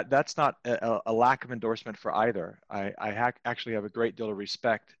that's not a lack of endorsement for either. I actually have a great deal of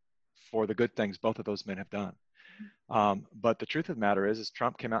respect for the good things both of those men have done. But the truth of the matter is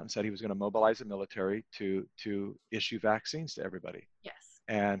Trump came out and said he was going to mobilize the military to issue vaccines to everybody. Yes.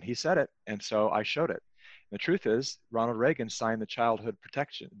 And he said it, and so I showed it. And the truth is, Ronald Reagan signed the Childhood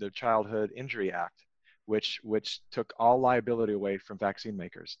Injury Act, which took all liability away from vaccine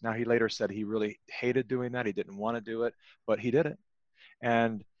makers. Now, he later said he really hated doing that. He didn't want to do it, but he did it.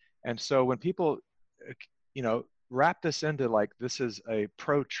 And so when people, wrap this into like this is a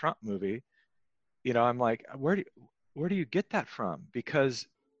pro-Trump movie, I'm like, where do you get that from? Because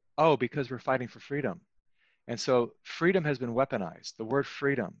we're fighting for freedom. And so freedom has been weaponized. The word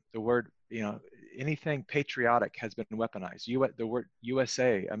freedom, the word, anything patriotic has been weaponized. The word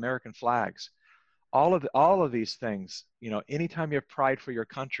USA, American flags, all of these things, anytime you have pride for your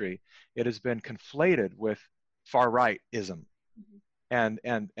country, it has been conflated with far rightism. Mm-hmm.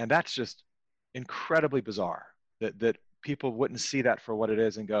 And that's just incredibly bizarre that people wouldn't see that for what it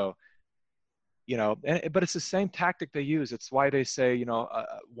is and go, but it's the same tactic they use. It's why they say,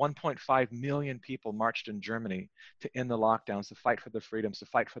 1.5 million people marched in Germany to end the lockdowns, to fight for their freedoms, to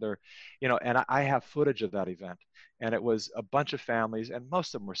fight for their, and I have footage of that event. And it was a bunch of families, and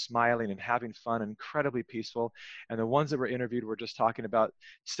most of them were smiling and having fun, incredibly peaceful. And the ones that were interviewed were just talking about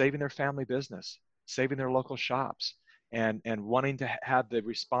saving their family business, saving their local shops, and wanting to have the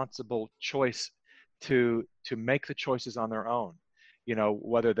responsible choice to make the choices on their own.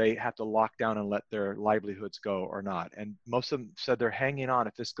 Whether they have to lock down and let their livelihoods go or not. And most of them said they're hanging on.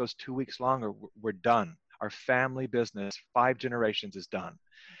 If this goes 2 weeks longer, we're done. Our family business, 5 generations is done.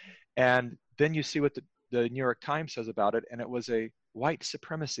 And then you see what the New York Times says about it, and it was a white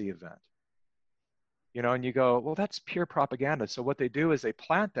supremacy event. And you go, well, that's pure propaganda. So what they do is they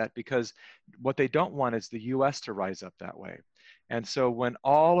plant that because what they don't want is the U.S. to rise up that way. And so when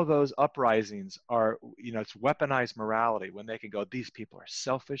all of those uprisings are, it's weaponized morality, when they can go, these people are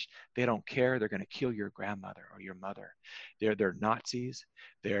selfish, they don't care, they're going to kill your grandmother or your mother. They're Nazis.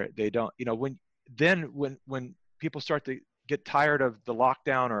 They don't, when people start to get tired of the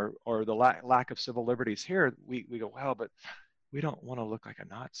lockdown or the lack of civil liberties here, we go, well, but we don't want to look like a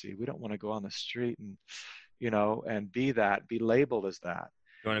Nazi. We don't want to go on the street and, and be labeled as that.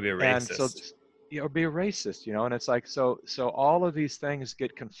 You want to be a racist. And so, or be a racist, and it's like, so all of these things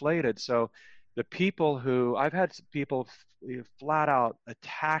get conflated. So the people I've had people flat out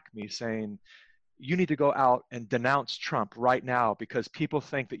attack me saying, you need to go out and denounce Trump right now because people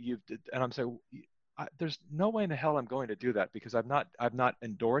think that and I'm saying, there's no way in the hell I'm going to do that because I've not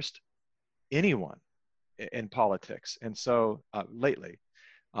endorsed anyone in politics. And so lately,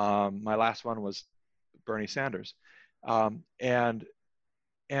 my last one was Bernie Sanders. But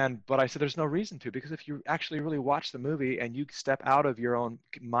I said, there's no reason to, because if you actually really watch the movie and you step out of your own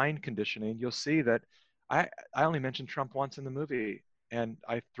mind conditioning, you'll see that I only mentioned Trump once in the movie and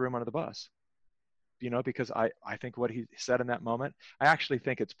I threw him under the bus, because I think what he said in that moment, I actually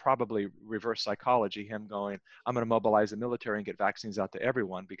think it's probably reverse psychology, him going, I'm going to mobilize the military and get vaccines out to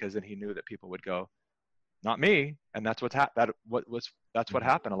everyone, because then he knew that people would go, not me. And that's what happened. A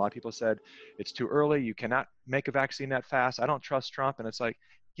lot of people said, it's too early. You cannot make a vaccine that fast. I don't trust Trump. And it's like,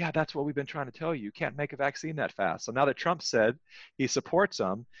 yeah, that's what we've been trying to tell you. You can't make a vaccine that fast. So now that Trump said he supports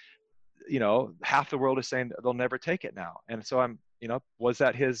them, half the world is saying they'll never take it now. And so was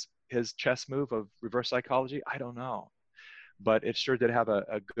that his chess move of reverse psychology? I don't know. But it sure did have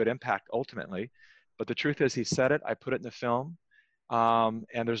a good impact ultimately. But the truth is he said it. I put it in the film.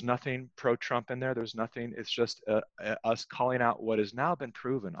 And there's nothing pro-Trump in there. There's nothing. It's just us calling out what has now been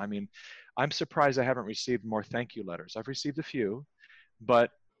proven. I mean, I'm surprised I haven't received more thank you letters. I've received a few,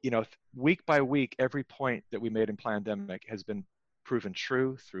 but week by week, every point that we made in Plandemic has been proven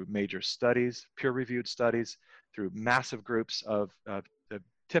true through major studies, peer-reviewed studies, through massive groups of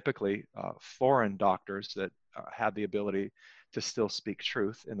typically foreign doctors that have the ability to still speak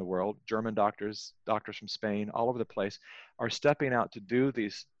truth in the world. German doctors, doctors from Spain, all over the place are stepping out to do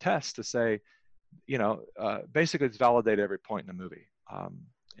these tests to say, basically it's validated every point in the movie.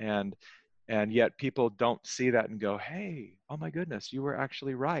 And yet people don't see that and go, hey, oh my goodness, you were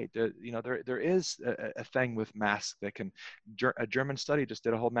actually right. There is a thing with masks that can, a German study just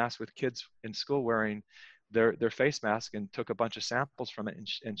did a whole mask with kids in school wearing their face mask and took a bunch of samples from it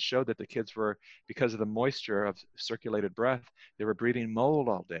and showed that the kids were, because of the moisture of circulated breath, they were breathing mold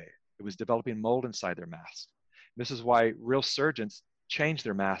all day. It was developing mold inside their mask. This is why real surgeons change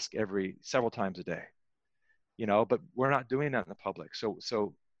their mask several times a day, but we're not doing that in the public. So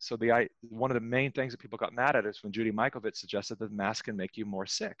one of the main things that people got mad at is when Judy Mikovits suggested that the mask can make you more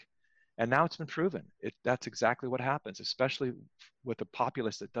sick. And now it's been proven. That's exactly what happens, especially with the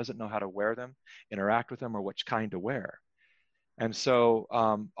populace that doesn't know how to wear them, interact with them, or which kind to wear. And so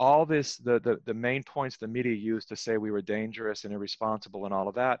all this, the main points the media used to say we were dangerous and irresponsible and all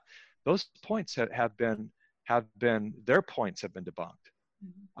of that, those points have been their points have been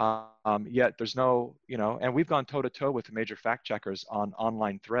debunked. Yet there's no, and we've gone toe to toe with the major fact checkers on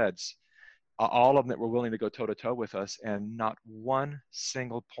online threads, all of them that were willing to go toe to toe with us, and not one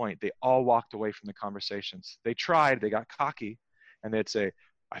single point. They all walked away from the conversations. They tried, they got cocky, and they'd say,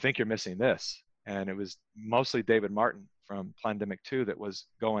 I think you're missing this. And it was mostly David Martin from Plandemic 2 that was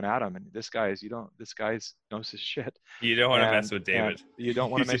going at him. And this guy knows his shit. You don't want to mess with David. You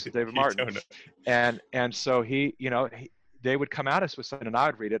don't want to mess with David Martin. And so they would come at us with something, and I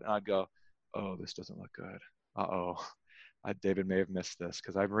would read it, and I'd go, oh, this doesn't look good. Uh-oh. David may have missed this,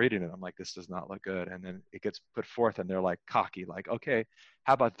 because I'm reading it. I'm like, this does not look good. And then it gets put forth, and they're like cocky, like, okay,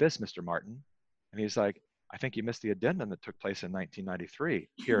 how about this, Mr. Martin? And he's like, I think you missed the addendum that took place in 1993.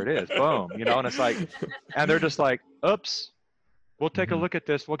 Here it is. Boom. And it's like, and they're just like, oops, we'll take a look at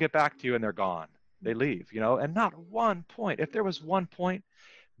this. We'll get back to you. And they're gone. They leave, and not one point. If there was one point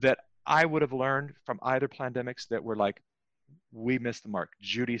that I would have learned from either Plandemics that were like, we missed the mark.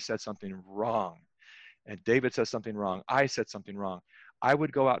 Judy said something wrong, and David says something wrong. I said something wrong. I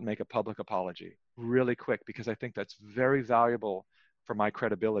would go out and make a public apology really quick, because I think that's very valuable for my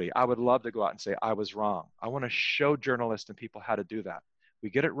credibility. I would love to go out and say, I was wrong. I want to show journalists and people how to do that. We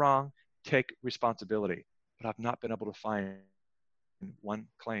get it wrong, take responsibility. But I've not been able to find one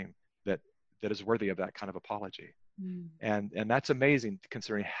claim that is worthy of that kind of apology. And that's amazing,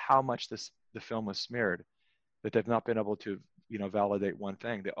 considering how much the film was smeared, that they've not been able to validate one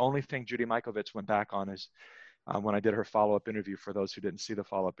thing. The only thing Judy Mikovits went back on is when I did her follow-up interview, for those who didn't see the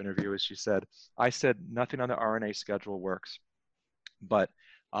follow-up interview, is she said, I said nothing on the RNA schedule works, but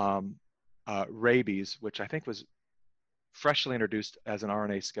rabies, which I think was freshly introduced as an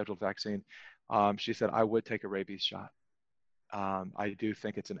RNA scheduled vaccine, she said, I would take a rabies shot. I do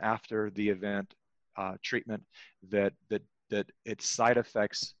think it's an after the event treatment that its side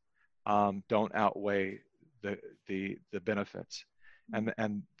effects don't outweigh the benefits,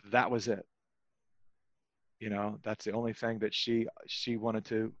 and that was it. That's the only thing that she wanted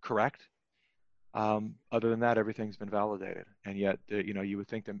to correct. Other than that, everything's been validated. And yet, you would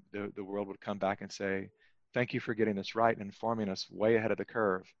think the world would come back and say, thank you for getting this right and informing us way ahead of the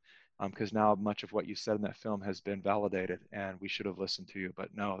curve, because now much of what you said in that film has been validated, and we should have listened to you. But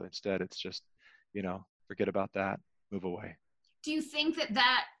no, instead it's just, forget about that, move away. Do you think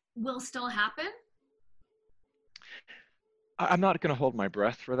that will still happen? I'm not going to hold my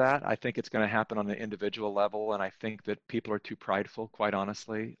breath for that. I think it's going to happen on an individual level, and I think that people are too prideful, quite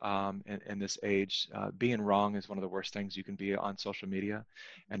honestly, in this age. Being wrong is one of the worst things you can be on social media,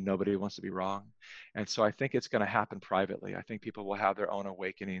 and nobody wants to be wrong. And so I think it's going to happen privately. I think people will have their own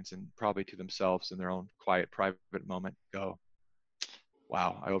awakenings, and probably to themselves in their own quiet, private moment go,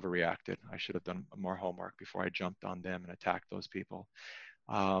 wow, I overreacted. I should have done more homework before I jumped on them and attacked those people.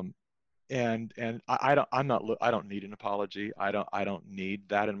 And I don't need an apology. I don't need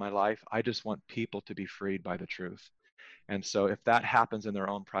that in my life. I just want people to be freed by the truth. And so if that happens in their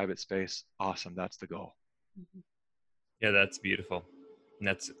own private space, awesome. That's the goal. Yeah, that's beautiful. And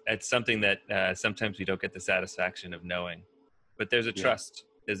it's something that sometimes we don't get the satisfaction of knowing, but there's a trust.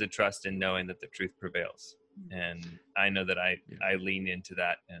 There's a trust in knowing that the truth prevails. And I know that I lean into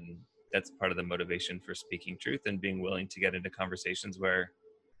that, and that's part of the motivation for speaking truth and being willing to get into conversations where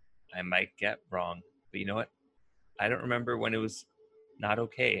I might get wrong. But you know what? I don't remember when it was not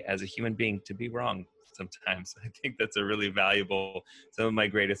okay as a human being to be wrong sometimes. I think that's a really valuable, some of my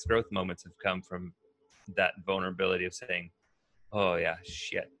greatest growth moments have come from that vulnerability of saying, oh yeah,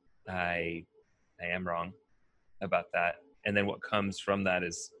 shit, I am wrong about that. And then what comes from that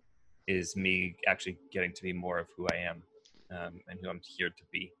is me actually getting to be more of who I am, and who I'm here to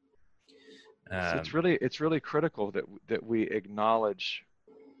be. It's really critical that we acknowledge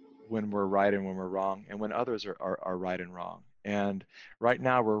when we're right and when we're wrong, and when others are right and wrong. And right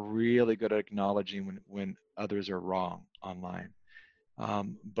now we're really good at acknowledging when others are wrong online.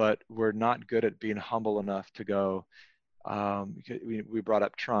 But we're not good at being humble enough to go, we brought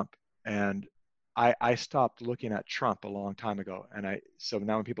up Trump, and I stopped looking at Trump a long time ago. So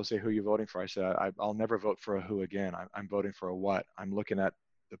now when people say, who are you voting for? I say, I'll never vote for a who again. I'm voting for a what. I'm looking at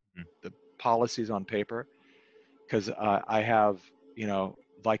the policies on paper, because I have,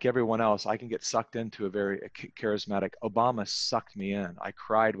 like everyone else, I can get sucked into a very charismatic. Obama sucked me in. I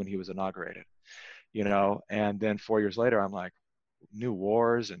cried when he was inaugurated, and then 4 years later, I'm like, new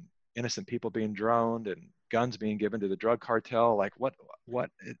wars and innocent people being droned and guns being given to the drug cartel. Like what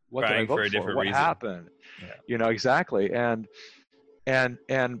did I vote for? What happened? Yeah. Exactly. And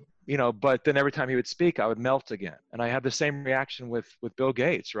but then every time he would speak, I would melt again. And I had the same reaction with Bill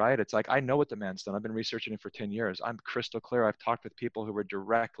Gates, right? It's like, I know what the man's done. I've been researching him for 10 years. I'm crystal clear. I've talked with people who were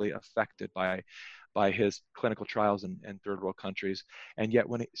directly affected by his clinical trials in third world countries. And yet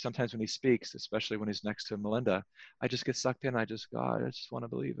sometimes when he speaks, especially when he's next to Melinda, I just get sucked in. I just want to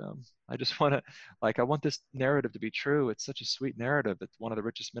believe him. I just want to, I want this narrative to be true. It's such a sweet narrative that one of the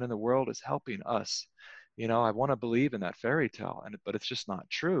richest men in the world is helping us. I want to believe in that fairy tale, but it's just not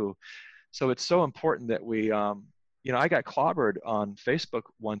true. So it's so important that we, I got clobbered on Facebook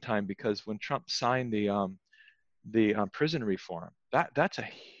one time because when Trump signed the prison reform, that's a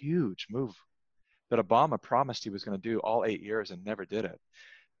huge move that Obama promised he was going to do all 8 years and never did it.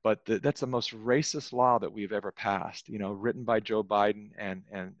 But that's the most racist law that we've ever passed, written by Joe Biden and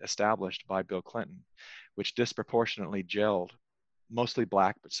established by Bill Clinton, which disproportionately jailed mostly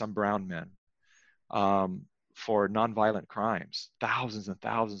black, but some brown men, for nonviolent crimes. Thousands and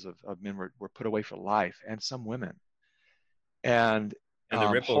thousands of men were put away for life, and some women. And the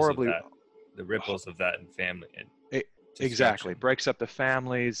ripples of that in family. Exactly. Breaks up the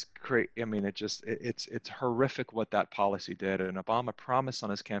families. It's horrific what that policy did. And Obama promised on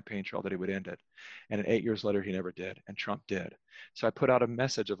his campaign trail that he would end it. And 8 years later, he never did. And Trump did. So I put out a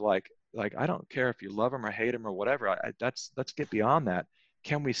message of like, I don't care if you love him or hate him or whatever. Let's get beyond that.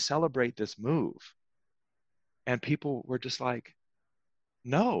 Can we celebrate this move? And people were just like,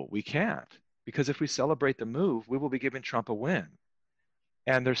 no, we can't. Because if we celebrate the move, we will be giving Trump a win.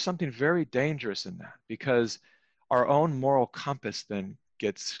 And there's something very dangerous in that, because our own moral compass then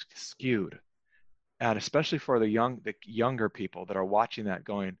gets skewed. And especially for the younger people that are watching that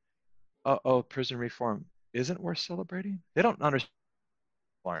going, oh, prison reform isn't worth celebrating. They don't understand,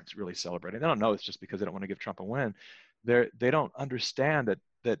 aren't really celebrating. They don't know it's just because they don't want to give Trump a win. They don't understand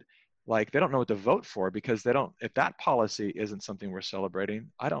that they don't know what to vote for, because if that policy isn't something we're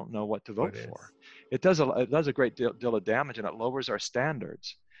celebrating, I don't know what to vote for. It does a great deal of damage, and it lowers our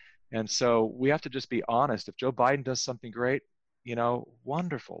standards. And so we have to just be honest. If Joe Biden does something great,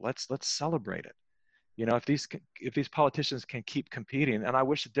 wonderful. Let's celebrate it. If these politicians can keep competing, and I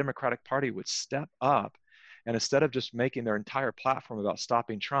wish the Democratic Party would step up, and instead of just making their entire platform about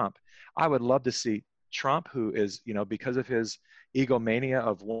stopping Trump, I would love to see Trump, who is, because of his egomania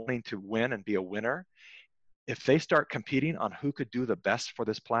of wanting to win and be a winner, if they start competing on who could do the best for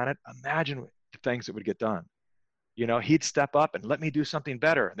this planet, imagine the things that would get done. He'd step up and let me do something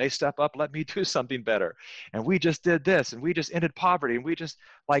better. And they step up, let me do something better. And we just did this, and we just ended poverty. And we just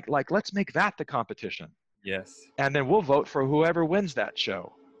let's make that the competition. Yes. And then we'll vote for whoever wins that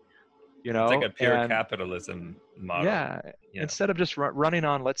show. It's like a pure capitalism model. Yeah. Instead of just running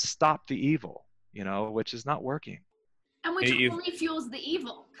on, let's stop the evil, which is not working. And which only fuels the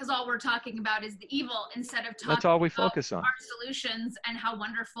evil, because all we're talking about is the evil instead of talking That's all we about focus on. Our solutions and how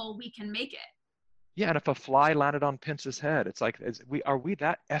wonderful we can make it. Yeah, and if a fly landed on Pence's head, it's like, are we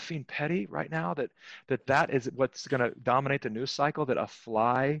that effing petty right now that is what's going to dominate the news cycle, that a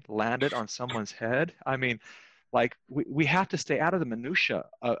fly landed on someone's head? I mean, we have to stay out of the minutia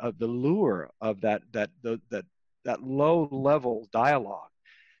of the lure of that low level dialogue.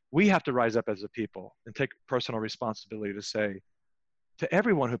 We have to rise up as a people and take personal responsibility to say to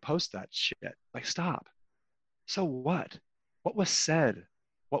everyone who posts that shit, stop. So what? What was said?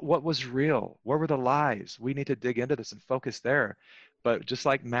 What was real? Where were the lies? We need to dig into this and focus there. But just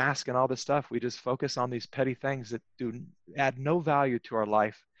like mask and all this stuff, we just focus on these petty things that add no value to our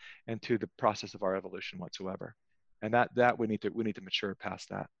life and to the process of our evolution whatsoever. And that we need to mature past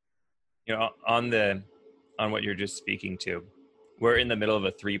that. You know, on what you're just speaking to, we're in the middle of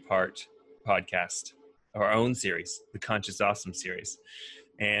a 3-part podcast, our own series, the Conscious Awesome series.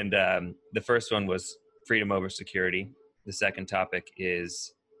 And the first one was freedom over security. The second topic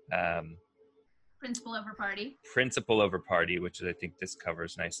is principle over party. Principle over party, which I think this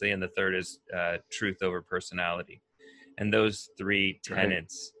covers nicely. And the third is truth over personality. And those 3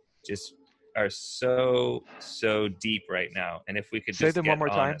 tenets just are so deep right now. And if we could say just them get one more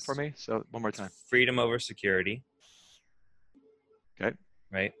honest, time for me. So one more time. Freedom over security. Okay.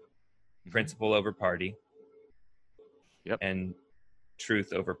 Right. Mm-hmm. Principle over party. Yep. And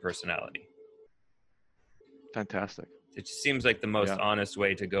truth over personality. Fantastic. It just seems like the most honest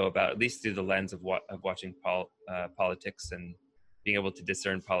way to go about, at least through the lens of watching politics and being able to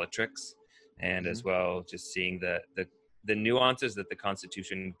discern politics, and as well just seeing the nuances that the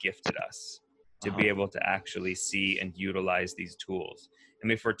Constitution gifted us to be able to actually see and utilize these tools. I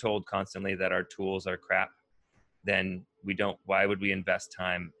mean, if we're told constantly that our tools are crap, then why would we invest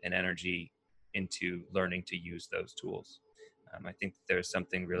time and energy into learning to use those tools? I think there's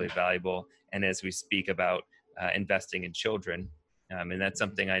something really valuable. And as we speak about investing in children, and that's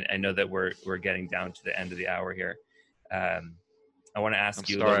something I know that we're getting down to the end of the hour here. I want to ask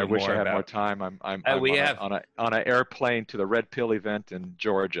you a little bit more about. I wish I had more time. I'm on an airplane to the Red Pill event in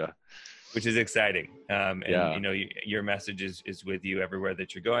Georgia, which is exciting. You know, your message is with you everywhere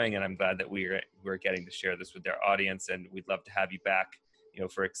that you're going, and I'm glad that we're getting to share this with our audience. And we'd love to have you back, you know,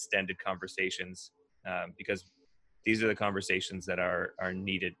 for extended conversations, because these are the conversations that are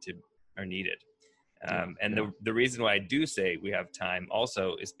needed. The reason why I do say we have time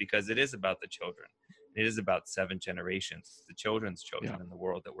also is because it is about the children. It is about 7 generations, the children's children in the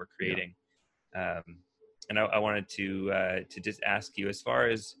world that we're creating. And I wanted to just ask you, as far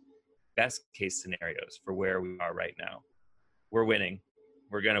as best case scenarios for where we are right now. We're winning.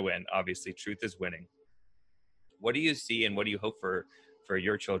 We're going to win. Obviously, truth is winning. What do you see, and what do you hope for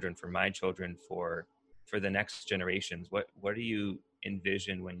your children, for my children, for the next generations? What do you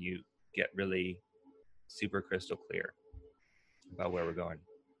envision when you get really super crystal clear about where we're going?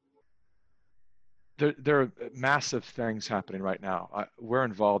 There are massive things happening right now. We're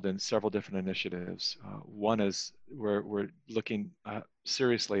involved in several different initiatives. One is we're looking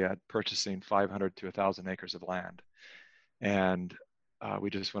seriously at purchasing 500 to 1,000 acres of land. And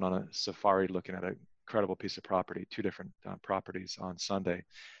we just went on a safari looking at an incredible piece of property, 2 different properties on Sunday.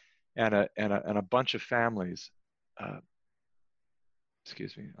 And a bunch of families,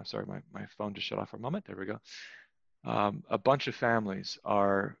 excuse me, I'm sorry, my phone just shut off for a moment. There we go. A bunch of families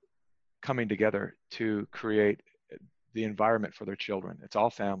are coming together to create the environment for their children. It's all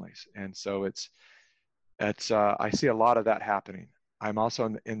families. And so I see a lot of that happening. I'm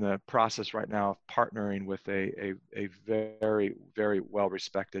also in the process right now of partnering with a very, very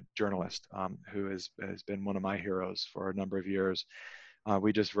well-respected journalist who has been one of my heroes for a number of years.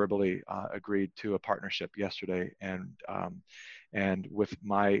 We just verbally agreed to a partnership yesterday, and with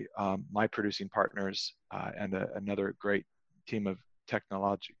my producing partners and another great team of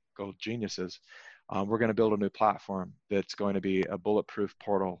technological geniuses, we're going to build a new platform that's going to be a bulletproof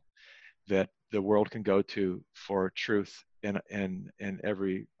portal that the world can go to for truth in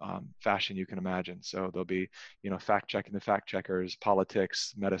every fashion you can imagine. So there'll be, you know, fact checking the fact checkers,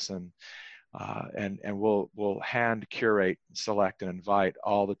 politics, medicine, and we'll hand curate, select, and invite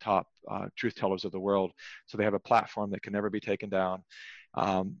all the top truth tellers of the world, so they have a platform that can never be taken down.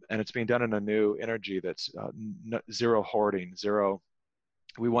 And it's being done in a new energy that's zero hoarding, zero.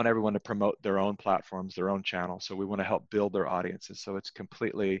 We want everyone to promote their own platforms, their own channels. So we want to help build their audiences. So it's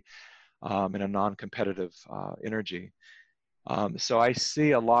completely in a non-competitive energy. So I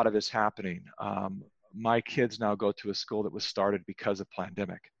see a lot of this happening. My kids now go to a school that was started because of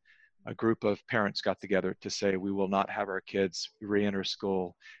Plandemic. A group of parents got together to say, we will not have our kids re-enter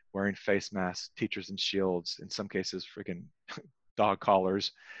school wearing face masks, teachers in shields, in some cases freaking dog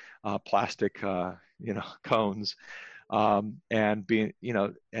collars, plastic, cones. And being,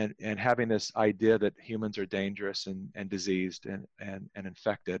 and having this idea that humans are dangerous and diseased and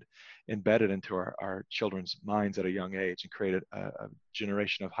infected, embedded into our children's minds at a young age, and created a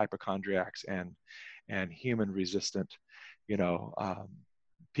generation of hypochondriacs and human resistant,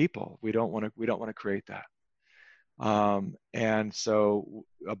 people. We don't want to create that. And so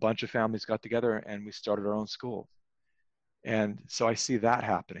a bunch of families got together and we started our own school. And so I see that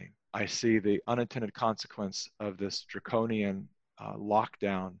happening. I see the unintended consequence of this draconian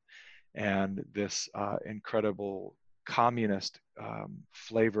lockdown and this incredible communist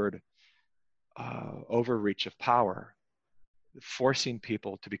flavored overreach of power, forcing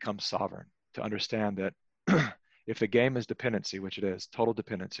people to become sovereign, to understand that If the game is dependency, which it is, total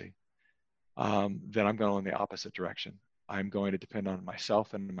dependency, then I'm going in the opposite direction. I'm going to depend on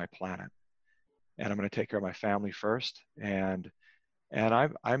myself and my planet, and I'm going to take care of my family first. And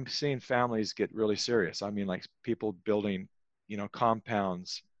I'm seeing families get really serious. I mean, like people building,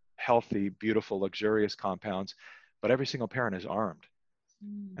 compounds, healthy, beautiful, luxurious compounds, but every single parent is armed,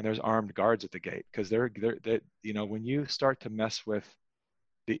 and there's armed guards at the gate, because when you start to mess with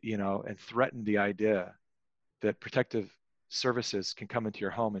and threaten the idea that protective services can come into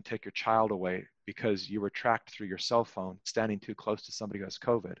your home and take your child away because you were tracked through your cell phone standing too close to somebody who has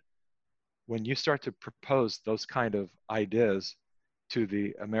COVID. When you start to propose those kind of ideas to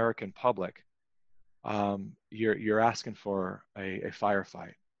the American public, you're asking for a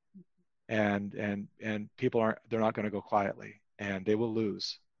firefight, and people they're not going to go quietly, and they will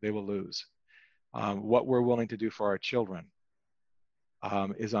lose. What we're willing to do for our children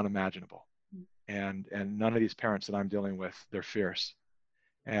is unimaginable. And none of these parents that I'm dealing with, they're fierce,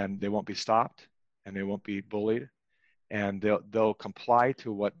 and they won't be stopped, and they won't be bullied, and they'll comply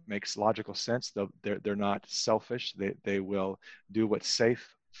to what makes logical sense. They're not selfish. They will do what's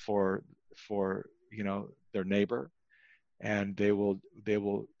safe for their neighbor, and they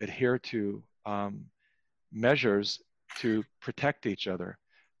will adhere to measures to protect each other.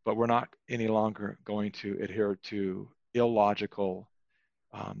 But we're not any longer going to adhere to illogical,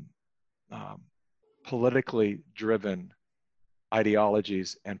 politically driven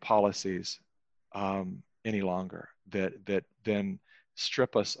ideologies and policies any longer that then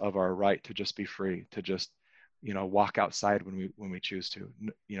strip us of our right to just be free, to just walk outside when we choose to.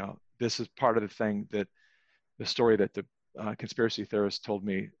 This is part of the story that the conspiracy theorists told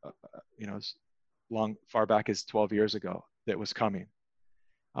me as far back as 12 years ago, that was coming,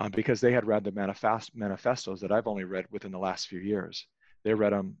 because they had read the manifestos that I've only read within the last few years. They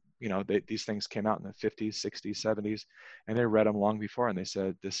read them, these things came out in the 50s, 60s, 70s, and they read them long before, and they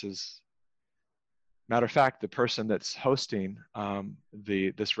said, this is, matter of fact, the person that's hosting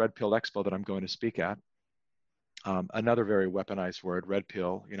this Red Pill Expo that I'm going to speak at, another very weaponized word, red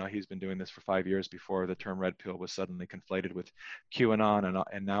pill. He's been doing this for 5 years before the term red pill was suddenly conflated with QAnon,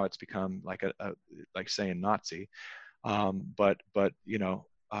 and now it's become like like saying Nazi. But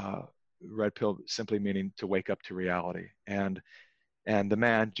red pill simply meaning to wake up to reality. And the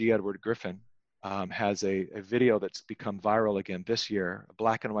man, G. Edward Griffin, has a video that's become viral again this year, a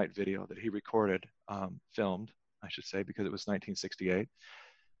black and white video that he recorded, filmed, I should say, because it was 1968,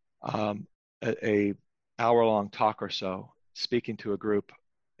 a hour-long talk or so, speaking to a group.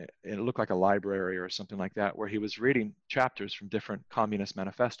 It looked like a library or something like that, where he was reading chapters from different communist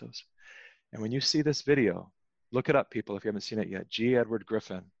manifestos. And when you see this video, look it up, people, if you haven't seen it yet, G. Edward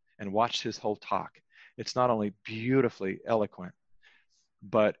Griffin, and watch his whole talk. It's not only beautifully eloquent,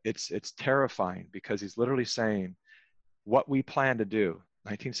 but it's terrifying, because he's literally saying what we plan to do.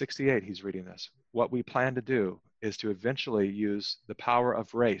 1968, he's reading this. What we plan to do is to eventually use the power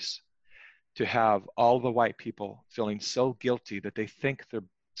of race to have all the white people feeling so guilty that they think they're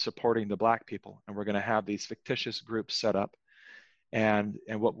supporting the black people. And we're going to have these fictitious groups set up. And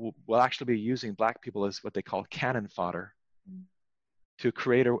what we'll actually be using black people as what they call cannon fodder to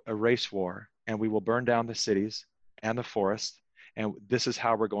create a race war. And we will burn down the cities and the forests. And this is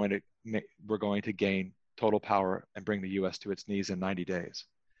how we're going to gain total power and bring the U.S. to its knees in 90 days.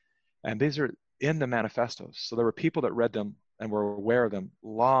 And these are in the manifestos. So there were people that read them and were aware of them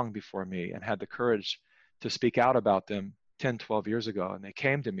long before me, and had the courage to speak out about them 10, 12 years ago. And they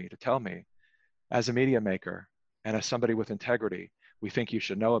came to me to tell me, as a media maker and as somebody with integrity, we think you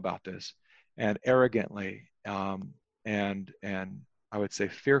should know about this. And arrogantly, and I would say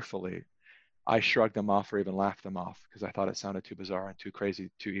fearfully, I shrugged them off or even laughed them off, because I thought it sounded too bizarre and too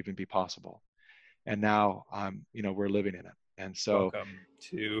crazy to even be possible. And now, we're living in it. And so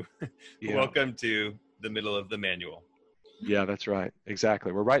welcome to the middle of the manual. Yeah, that's right.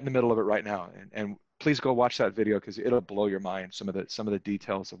 Exactly. We're right in the middle of it right now. And please go watch that video, because it'll blow your mind, some of the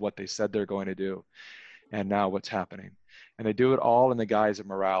details of what they said they're going to do and now what's happening. And they do it all in the guise of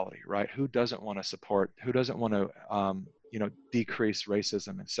morality, right? Who doesn't want to decrease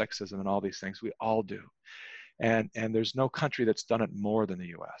racism and sexism and all these things? We all do. And there's no country that's done it more than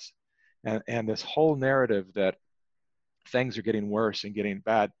the US. And this whole narrative that things are getting worse and getting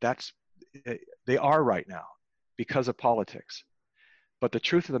bad, they are right now, because of politics. But the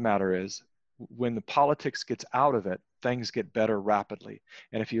truth of the matter is, when the politics gets out of it, things get better rapidly.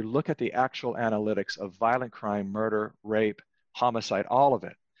 And if you look at the actual analytics of violent crime, murder, rape, homicide, all of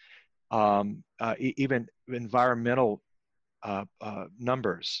it, even environmental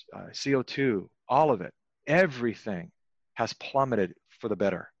numbers, CO2, all of it, everything has plummeted for the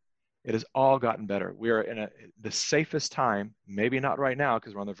better. It has all gotten better. We are in the safest time, maybe not right now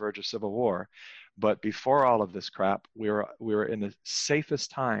because we're on the verge of civil war, but before all of this crap, we were in the safest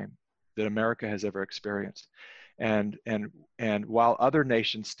time that America has ever experienced. And while other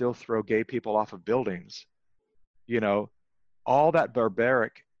nations still throw gay people off of buildings, you know, all that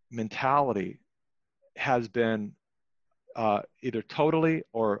barbaric mentality has been either totally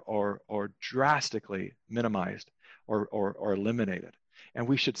or drastically minimized or eliminated. And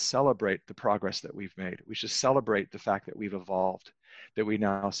we should celebrate the progress that we've made. We should celebrate the fact that we've evolved, that we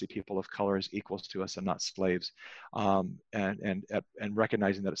now see people of color as equals to us and not slaves, and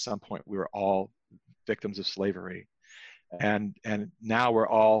recognizing that at some point we were all victims of slavery, and now we're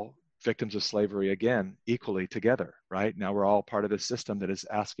all victims of slavery again, equally together. Right now, we're all part of this system that is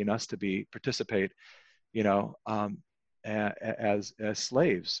asking us to participate, you know, as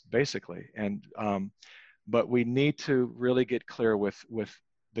slaves, basically. And but we need to really get clear with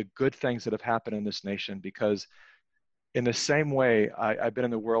the good things that have happened in this nation, because in the same way, I've been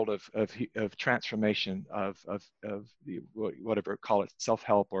in the world of transformation, of whatever, call it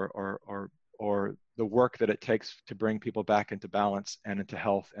self-help or the work that it takes to bring people back into balance and into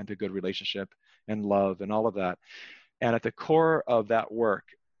health and to good relationship and love and all of that. And at the core of that work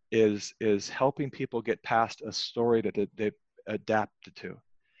is helping people get past a story that they've adapted to.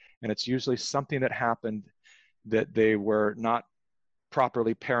 And it's usually something that happened that they were not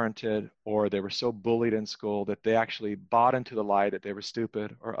properly parented, or they were so bullied in school that they actually bought into the lie that they were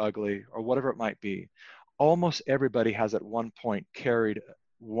stupid or ugly or whatever it might be. Almost everybody has at one point carried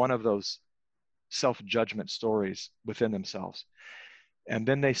one of those self-judgment stories within themselves. And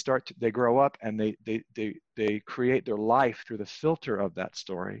then they grow up and they create their life through the filter of that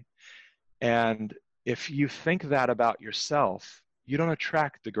story. And if you think that about yourself, you don't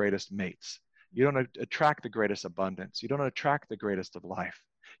attract the greatest mates. You don't attract the greatest abundance. You don't attract the greatest of life.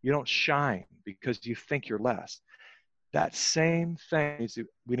 You don't shine because you think you're less. That same thing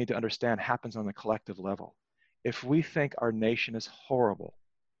we need to understand happens on the collective level. If we think our nation is horrible,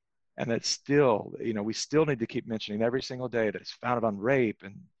 and that still, you know, we still need to keep mentioning every single day that it's founded on rape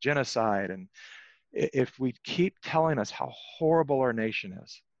and genocide. And if we keep telling us how horrible our nation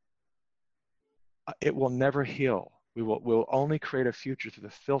is, it will never heal. We'll only create a future through the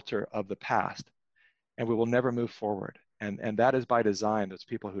filter of the past, and we will never move forward. And that is by design. Those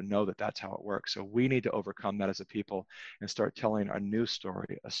people who know that that's how it works. So we need to overcome that as a people and start telling a new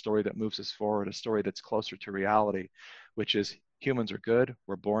story, a story that moves us forward, a story that's closer to reality, which is humans are good.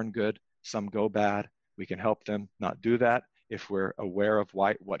 We're born good. Some go bad. We can help them not do that if we're aware of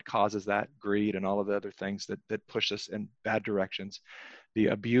what causes that, greed and all of the other things that push us in bad directions. The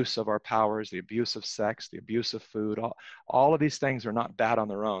abuse of our powers, the abuse of sex, the abuse of food, all of these things are not bad on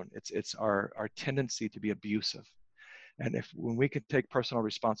their own. It's our tendency to be abusive. And when we can take personal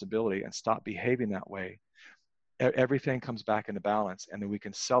responsibility and stop behaving that way, everything comes back into balance, and then we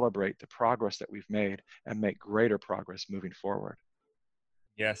can celebrate the progress that we've made and make greater progress moving forward.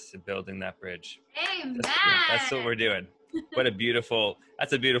 Yes, building that bridge. Amen. That's what we're doing. That's a beautiful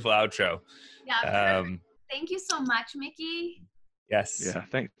outro. Yeah. Thank you so much, Mikki. Yes.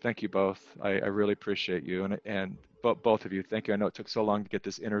 Yeah. Thank you both. I really appreciate you, and both of you. Thank you. I know it took so long to get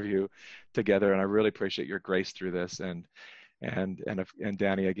this interview together, and I really appreciate your grace through this. And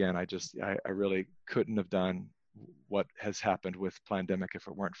Danny, again, I really couldn't have done what has happened with Plandemic if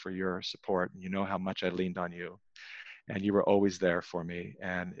it weren't for your support. And you know how much I leaned on you, and you were always there for me,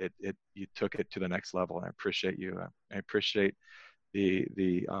 and you took it to the next level. And I appreciate you. I appreciate the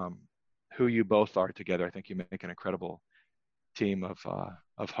who you both are together. I think you make an incredible team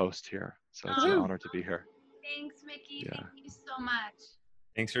of hosts here. So it's an honor to be here. Thanks, Mikki. Yeah. Thank you so much.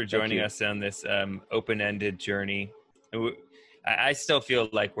 Thanks for joining us on this open-ended journey. I still feel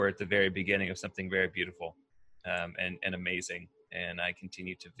like we're at the very beginning of something very beautiful and amazing. And I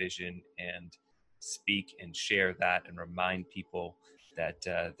continue to vision and speak and share that and remind people that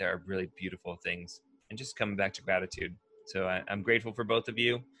there are really beautiful things, and just coming back to gratitude. So I'm grateful for both of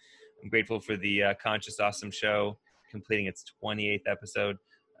you. I'm grateful for the Conscious Awesome Show completing its 28th episode.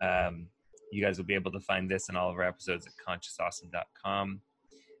 You guys will be able to find this and all of our episodes at consciousawesome.com.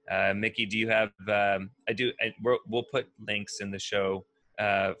 Mikki, do you have, we'll put links in the show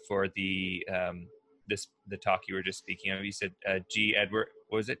for the talk you were just speaking of. You said G. Edward,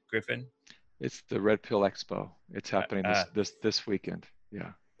 what was it, Griffin? It's the Red Pill Expo. It's happening this weekend.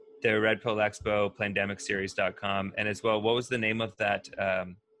 Yeah. The Red Pill Expo, plandemicseries.com. And as well, what was the name of that, of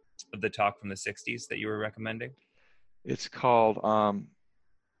the talk from the 60s that you were recommending? It's called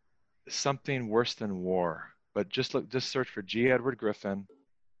Something Worse Than War. But just search for G. Edward Griffin,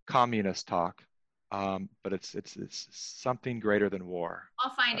 Communist Talk, but it's something greater than war.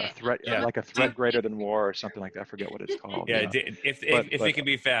 I'll find it. Threat, like a threat greater than war, or something like that. I forget what it's called. Yeah, if it can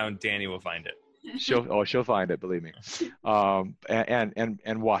be found, Danny will find it. She'll find it, believe me.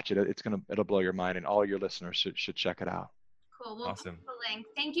 And watch it. It'll blow your mind, and all your listeners should check it out. Cool. We'll Awesome. put the link.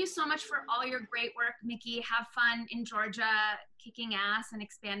 Thank you so much for all your great work, Mikki. Have fun in Georgia, kicking ass and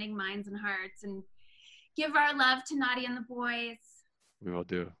expanding minds and hearts, and give our love to Nadia and the boys. We will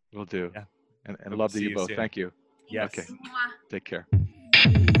do. We'll do. Yeah. And love to you both. Soon. Thank you. Yes. Okay. Mwah. Take care.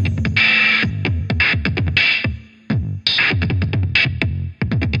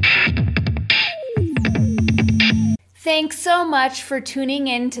 Thanks so much for tuning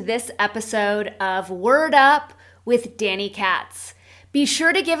in to this episode of Word Up with Danny Katz. Be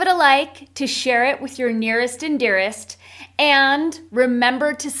sure to give it a like, to share it with your nearest and dearest, and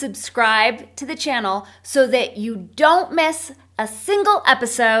remember to subscribe to the channel so that you don't miss a single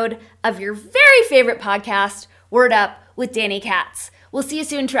episode of your very favorite podcast, Word Up with Danny Katz. We'll see you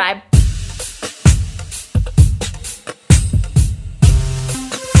soon, tribe.